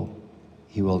people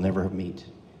he will never meet.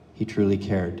 He truly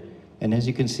cared. And as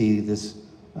you can see, this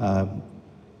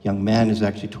young man is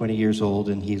actually 20 years old,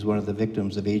 and he's one of the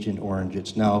victims of Agent Orange.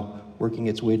 It's now working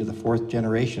its way to the 4th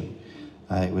generation.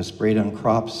 It was sprayed on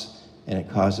crops, and it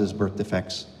causes birth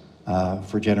defects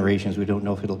for generations. We don't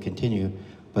know if it'll continue,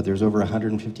 but there's over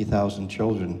 150,000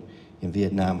 children in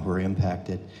Vietnam who are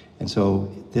impacted. And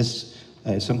so this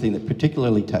is something that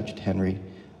particularly touched Henry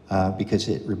because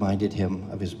it reminded him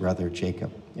of his brother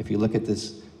Jacob. If you look at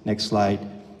this next slide,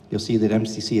 you'll see that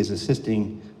MCC is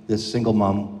assisting this single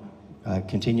mom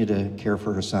continue to care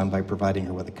for her son by providing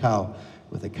her with a cow.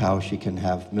 With a cow, she can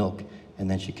have milk, and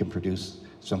then she can produce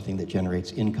something that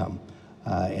generates income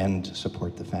and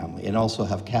support the family, and also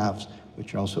have calves,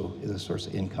 which also is a source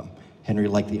of income. Henry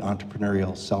liked the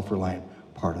entrepreneurial, self-reliant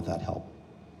part of that help.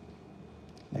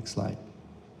 Next slide.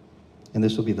 And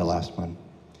this will be the last one.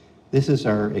 This is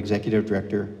our executive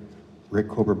director, Rick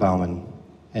Kober-Baumann.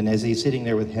 And as he's sitting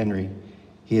there with Henry,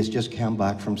 he has just come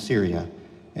back from Syria.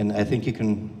 And I think you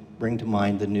can bring to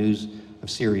mind the news of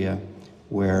Syria,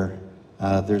 where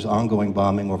there's ongoing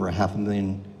bombing. Over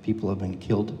 500,000 people have been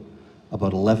killed.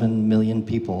 About 11 million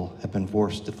people have been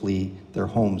forced to flee their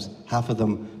homes, half of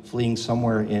them fleeing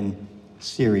somewhere in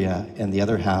Syria, and the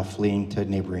other half fleeing to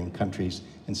neighboring countries,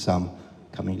 and some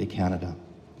coming to Canada.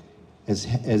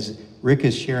 As Rick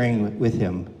is sharing with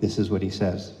him, this is what he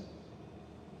says.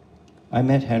 I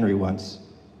met Henry once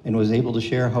and was able to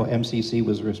share how MCC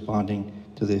was responding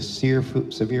to the severe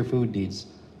food needs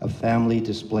of family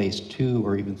displaced 2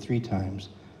 or even 3 times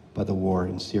by the war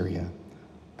in Syria.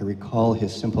 I recall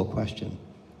his simple question,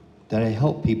 that I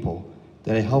help people,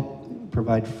 that I help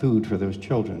provide food for those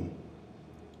children.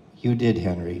 You did,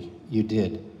 Henry. You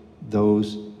did.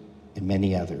 Those and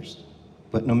many others.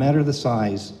 But no matter the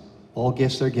size, all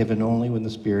gifts are given only when the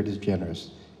Spirit is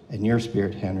generous. And your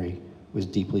spirit, Henry, was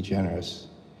deeply generous.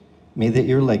 May that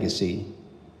your legacy,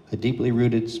 a deeply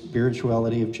rooted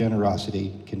spirituality of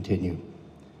generosity, continue.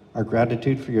 Our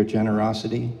gratitude for your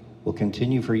generosity will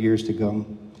continue for years to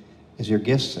come as your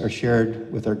gifts are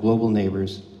shared with our global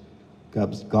neighbors.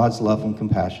 God's love and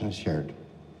compassion is shared.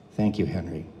 Thank you,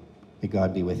 Henry. May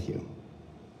God be with you.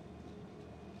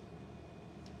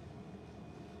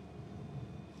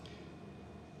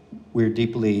 We're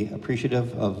deeply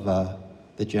appreciative of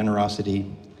the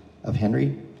generosity of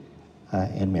Henry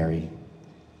and Mary.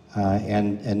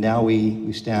 And now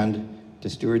we stand to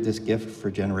steward this gift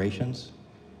for generations.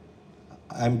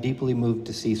 I'm deeply moved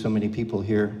to see so many people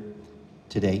here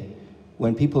today.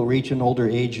 When people reach an older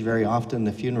age, very often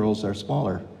the funerals are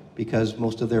smaller because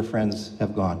most of their friends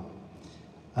have gone.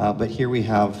 But here we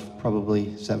have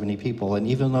probably 70 people, and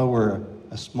even though we're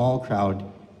a small crowd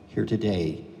here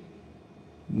today,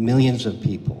 millions of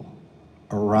people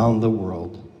around the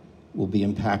world will be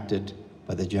impacted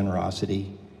by the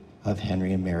generosity of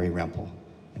Henry and Mary Rempel.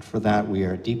 And for that, we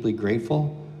are deeply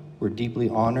grateful. We're deeply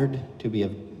honored to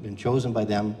have been chosen by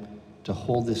them to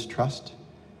hold this trust.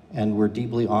 And we're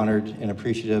deeply honored and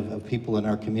appreciative of people in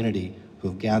our community who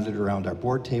have gathered around our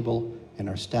board table and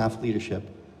our staff leadership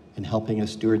in helping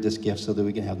us steward this gift so that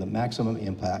we can have the maximum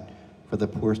impact for the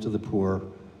poorest of the poor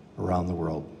around the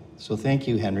world. So thank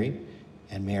you, Henry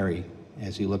and Mary,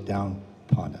 as you look down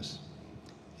upon us.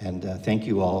 And thank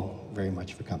you all very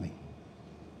much for coming.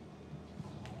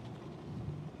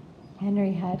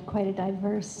 Henry had quite a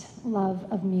diverse love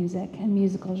of music and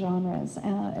musical genres,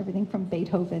 everything from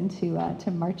Beethoven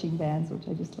to marching bands, which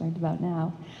I just learned about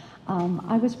now.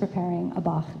 I was preparing a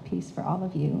Bach piece for all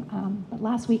of you, but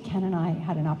last week Ken and I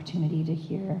had an opportunity to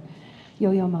hear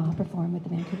Yo-Yo Ma perform with the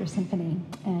Vancouver Symphony,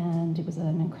 and it was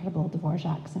an incredible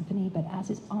Dvorak symphony, but as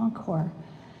his encore,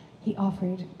 he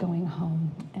offered Going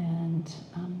Home, and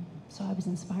so I was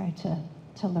inspired to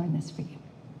learn this for you.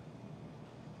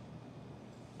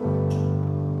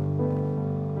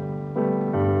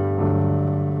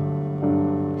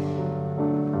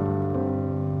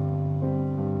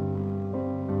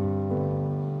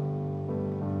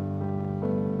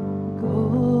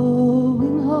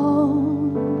 Going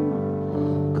home,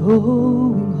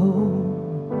 going home,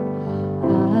 I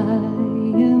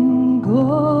am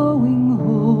going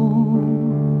home,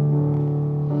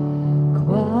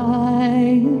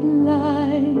 quiet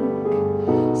like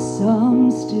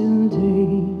some still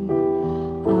day,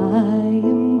 I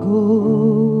am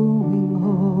going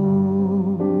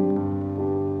home.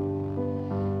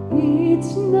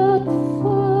 It's not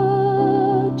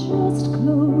far, just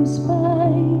close by,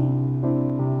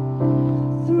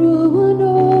 through an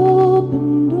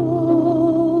open door.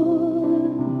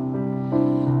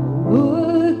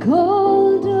 Work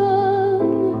all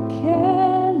done,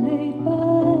 care laid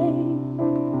by,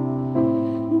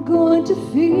 going to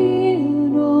feel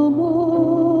no more.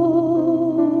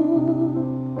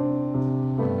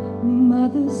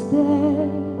 Mother's there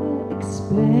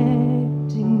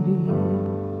expecting me,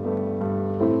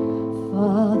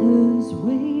 Father's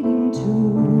waiting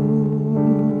too.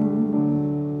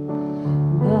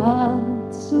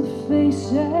 Lots of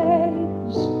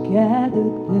faces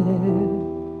gathered there,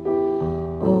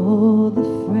 all the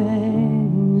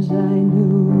friends I knew.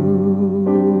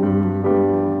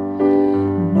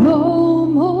 No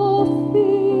more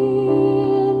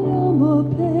fear, no more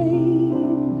pain,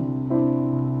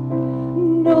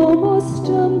 no more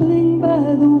stumbling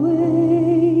by the way,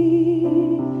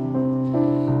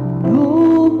 no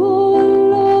more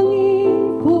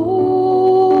longing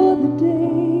for the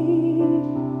day,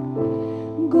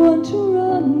 going to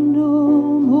run no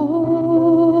more.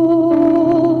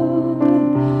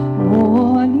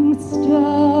 Morning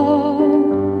star,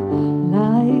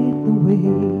 light the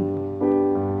way,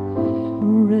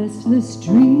 restless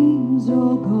dreams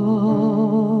are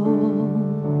gone,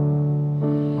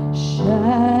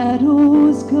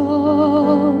 shadows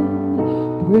gone,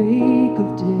 break of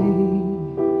day,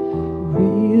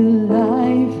 real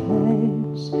life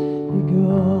has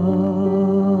begun.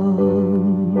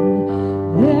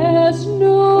 There's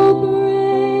no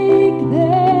break,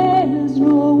 there's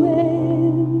no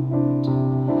end,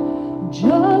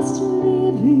 just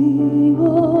living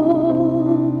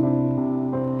on,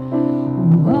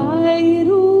 wide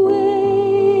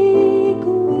awake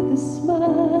with a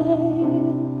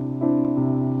smile,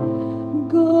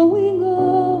 going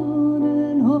on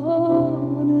and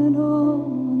on and on.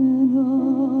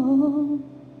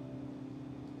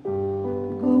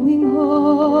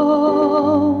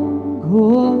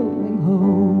 going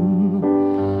home.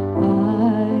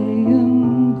 I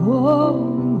am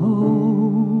going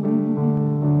home.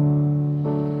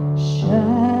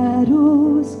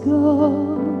 Shadows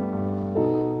gone,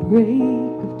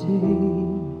 break of day.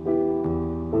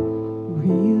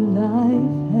 Real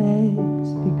life has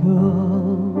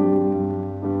begun.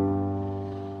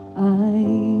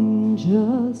 I'm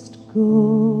just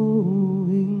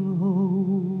going home.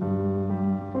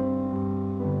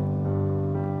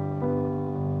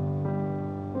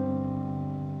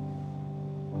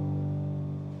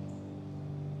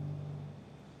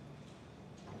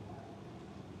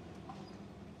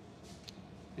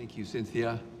 Thank you,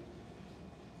 Cynthia.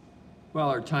 Well,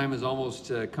 our time has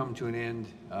almost come to an end.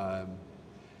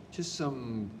 Just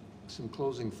some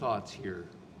closing thoughts here.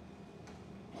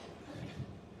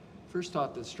 First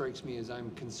thought that strikes me is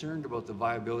I'm concerned about the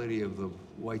viability of the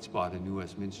white spot in New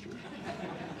Westminster.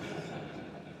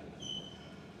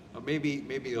 Maybe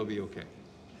it'll be okay.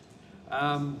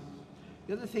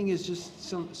 The other thing is just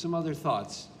some other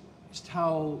thoughts, just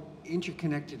how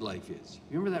interconnected life is.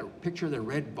 Remember that picture of the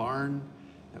red barn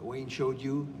that Wayne showed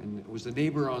you? And it was the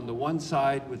neighbor on the one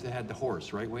side had the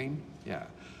horse, right, Wayne? Yeah.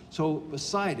 So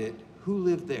beside it, who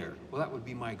lived there? Well, that would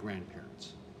be my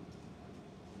grandparents.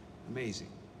 Amazing.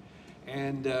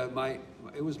 And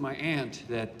it was my aunt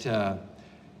that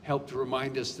helped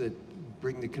remind us that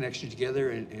bring the connection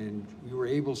together, and we were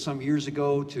able some years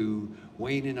ago to,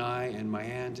 Wayne and I and my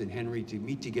aunt and Henry, to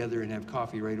meet together and have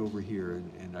coffee right over here.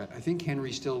 And I think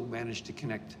Henry still managed to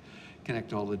connect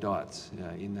all the dots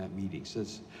in that meeting. So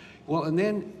well, and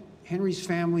then Henry's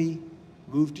family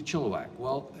moved to Chilliwack.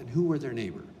 Well, and who were their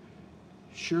neighbor?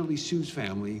 Shirley Sue's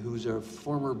family, who's a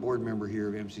former board member here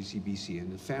of MCCBC,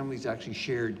 and the families actually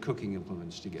shared cooking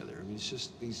implements together. I mean, it's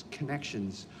just these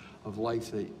connections of life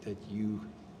that you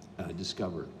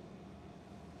discover.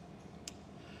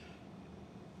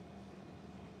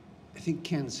 I think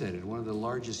Ken said it, one of the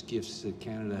largest gifts that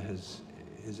Canada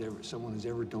someone has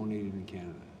ever donated in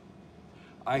Canada.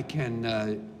 I can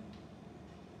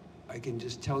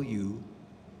just tell you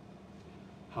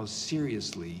how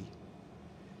seriously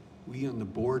we on the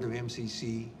board of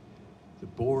MCC, the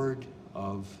board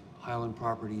of Highland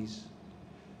Properties,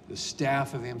 the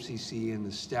staff of MCC and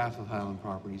the staff of Highland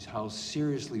Properties, how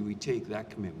seriously we take that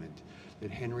commitment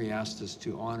that Henry asked us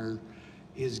to honor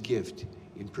his gift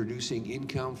in producing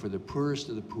income for the poorest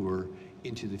of the poor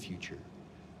into the future.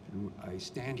 And I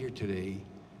stand here today,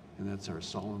 and that's our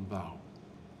solemn vow.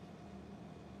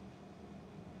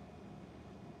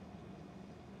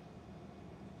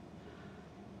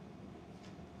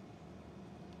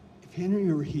 If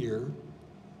Henry were here,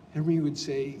 Henry would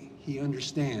say he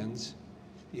understands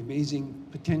the amazing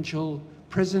potential,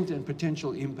 present and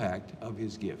potential impact of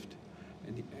his gift.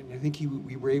 And I think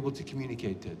we were able to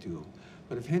communicate that to him.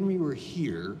 But if Henry were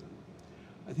here,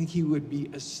 I think he would be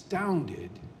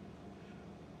astounded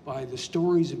by the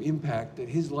stories of impact that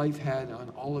his life had on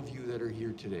all of you that are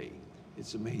here today.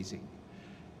 It's amazing.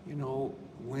 You know,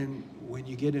 when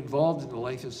you get involved in the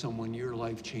life of someone, your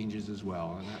life changes as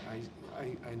well. And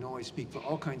I know I speak for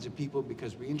all kinds of people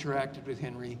because we interacted with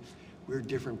Henry. We're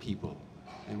different people,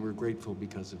 and we're grateful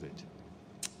because of it.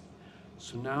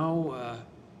 So now,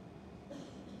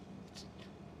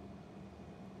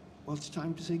 well, it's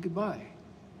time to say goodbye.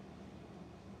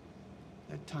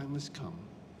 That time has come.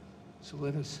 So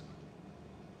let us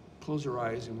close our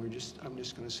eyes, and I'm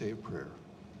just going to say a prayer.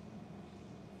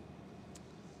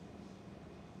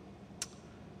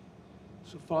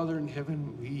 So, Father in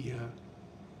heaven, we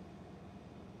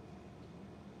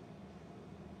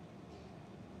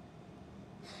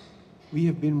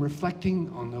have been reflecting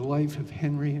on the life of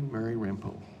Henry and Mary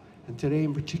Rempel. And today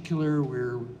in particular,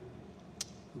 we're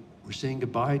saying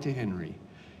goodbye to Henry.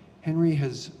 Henry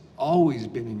has always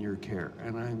been in your care,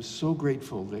 and I'm so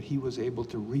grateful that he was able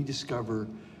to rediscover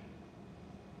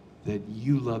that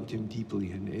you loved him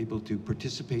deeply and able to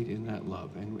participate in that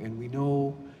love. And we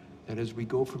know that as we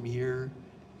go from here,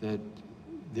 that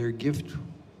their gift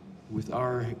with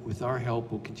our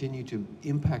help will continue to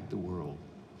impact the world.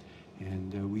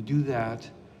 And we do that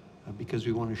because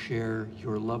we want to share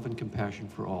your love and compassion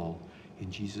for all in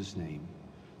Jesus' name.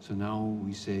 So now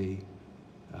we say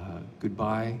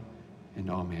goodbye and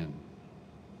amen.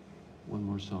 One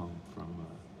more song from...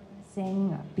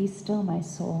 Sing Be Still My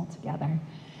Soul together.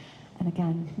 And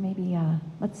again, maybe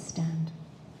let's stand.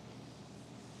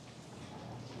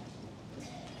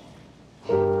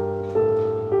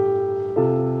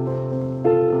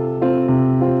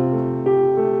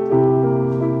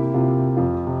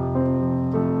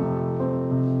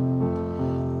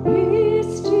 Be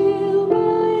still,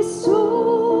 my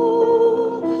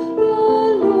soul,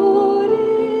 the Lord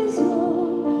is on.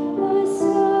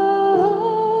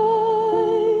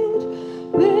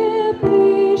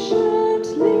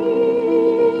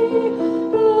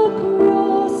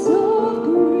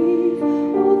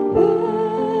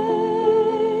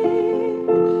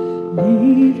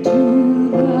 Cleave to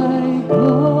thy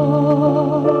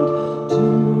God, to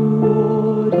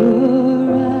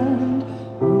order and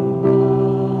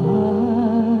provide.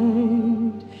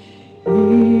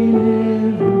 In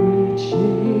every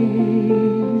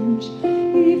change,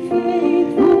 He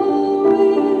faithful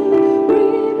will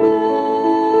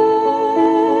remain.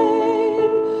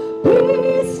 Be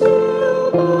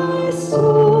still, my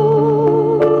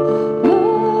soul,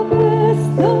 thou best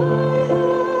thy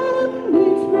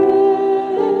heavenly friend.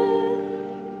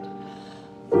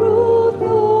 Through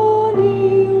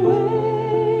thorny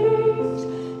ways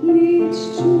leads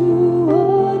to a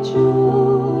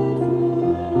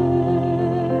joyful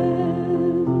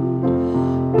end.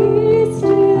 Be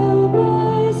still,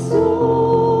 my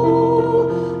soul,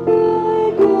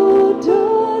 thy God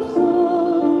doth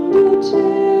undertake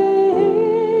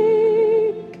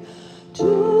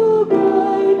to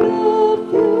guide the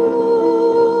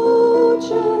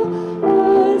future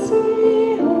as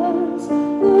He has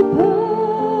the past.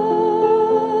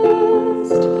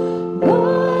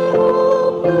 Thy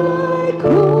hope, thy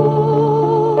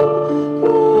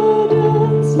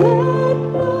confidence, let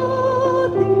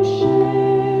nothing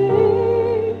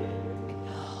shake.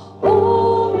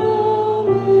 All now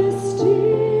mysterious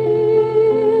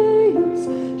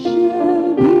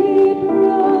shall be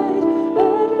bright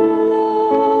at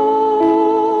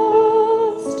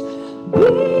last. Be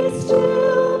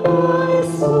still, my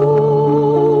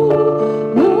soul,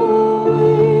 the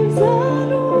waves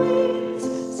and winds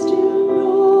still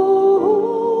know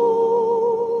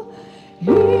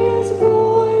His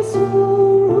voice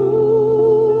more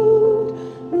rude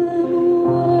than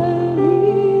while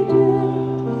He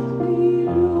dealt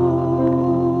below.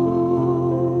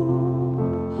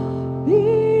 Be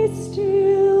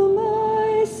still,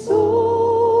 my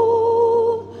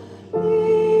soul,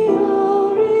 the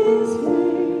hour is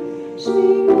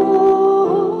hastening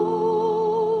on,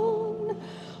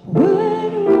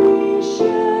 when we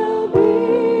shall be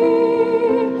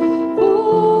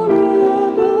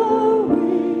forever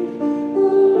with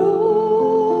the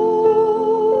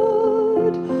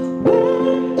Lord.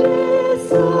 When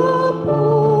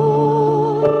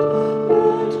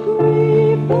disappointment,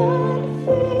 grief, and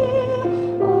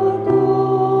fear are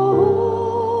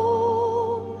gone,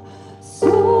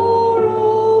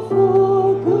 sorrow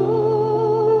forgot,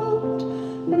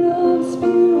 love's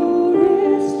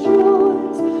purest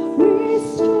joys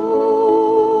restored.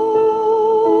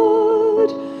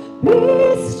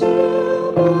 Be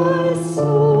still, my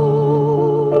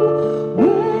soul,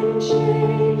 when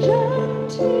change and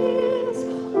tears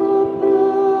are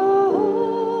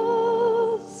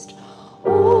past.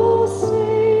 All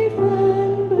safe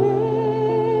and blessed,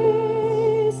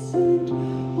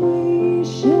 we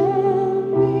shall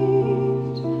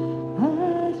meet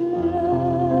at last.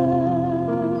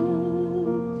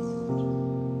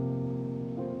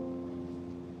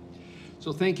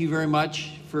 So thank you very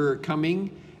much for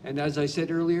coming. And as I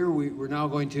said earlier, we're now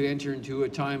going to enter into a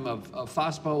time of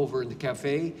FASPA over in the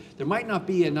cafe. There might not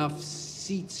be enough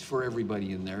seats for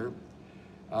everybody in there,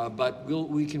 but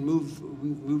we can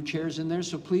move chairs in there.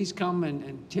 So please come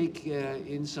and take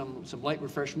in some light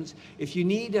refreshments. If you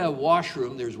need a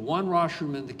washroom, there's one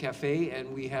washroom in the cafe,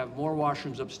 and we have more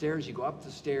washrooms upstairs. You go up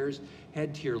the stairs,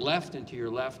 head to your left, and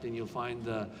you'll find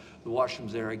the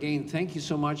washrooms there. Again, thank you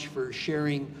so much for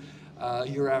sharing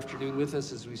your afternoon with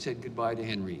us as we said goodbye to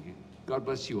Henry. God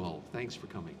bless you all. Thanks for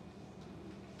coming.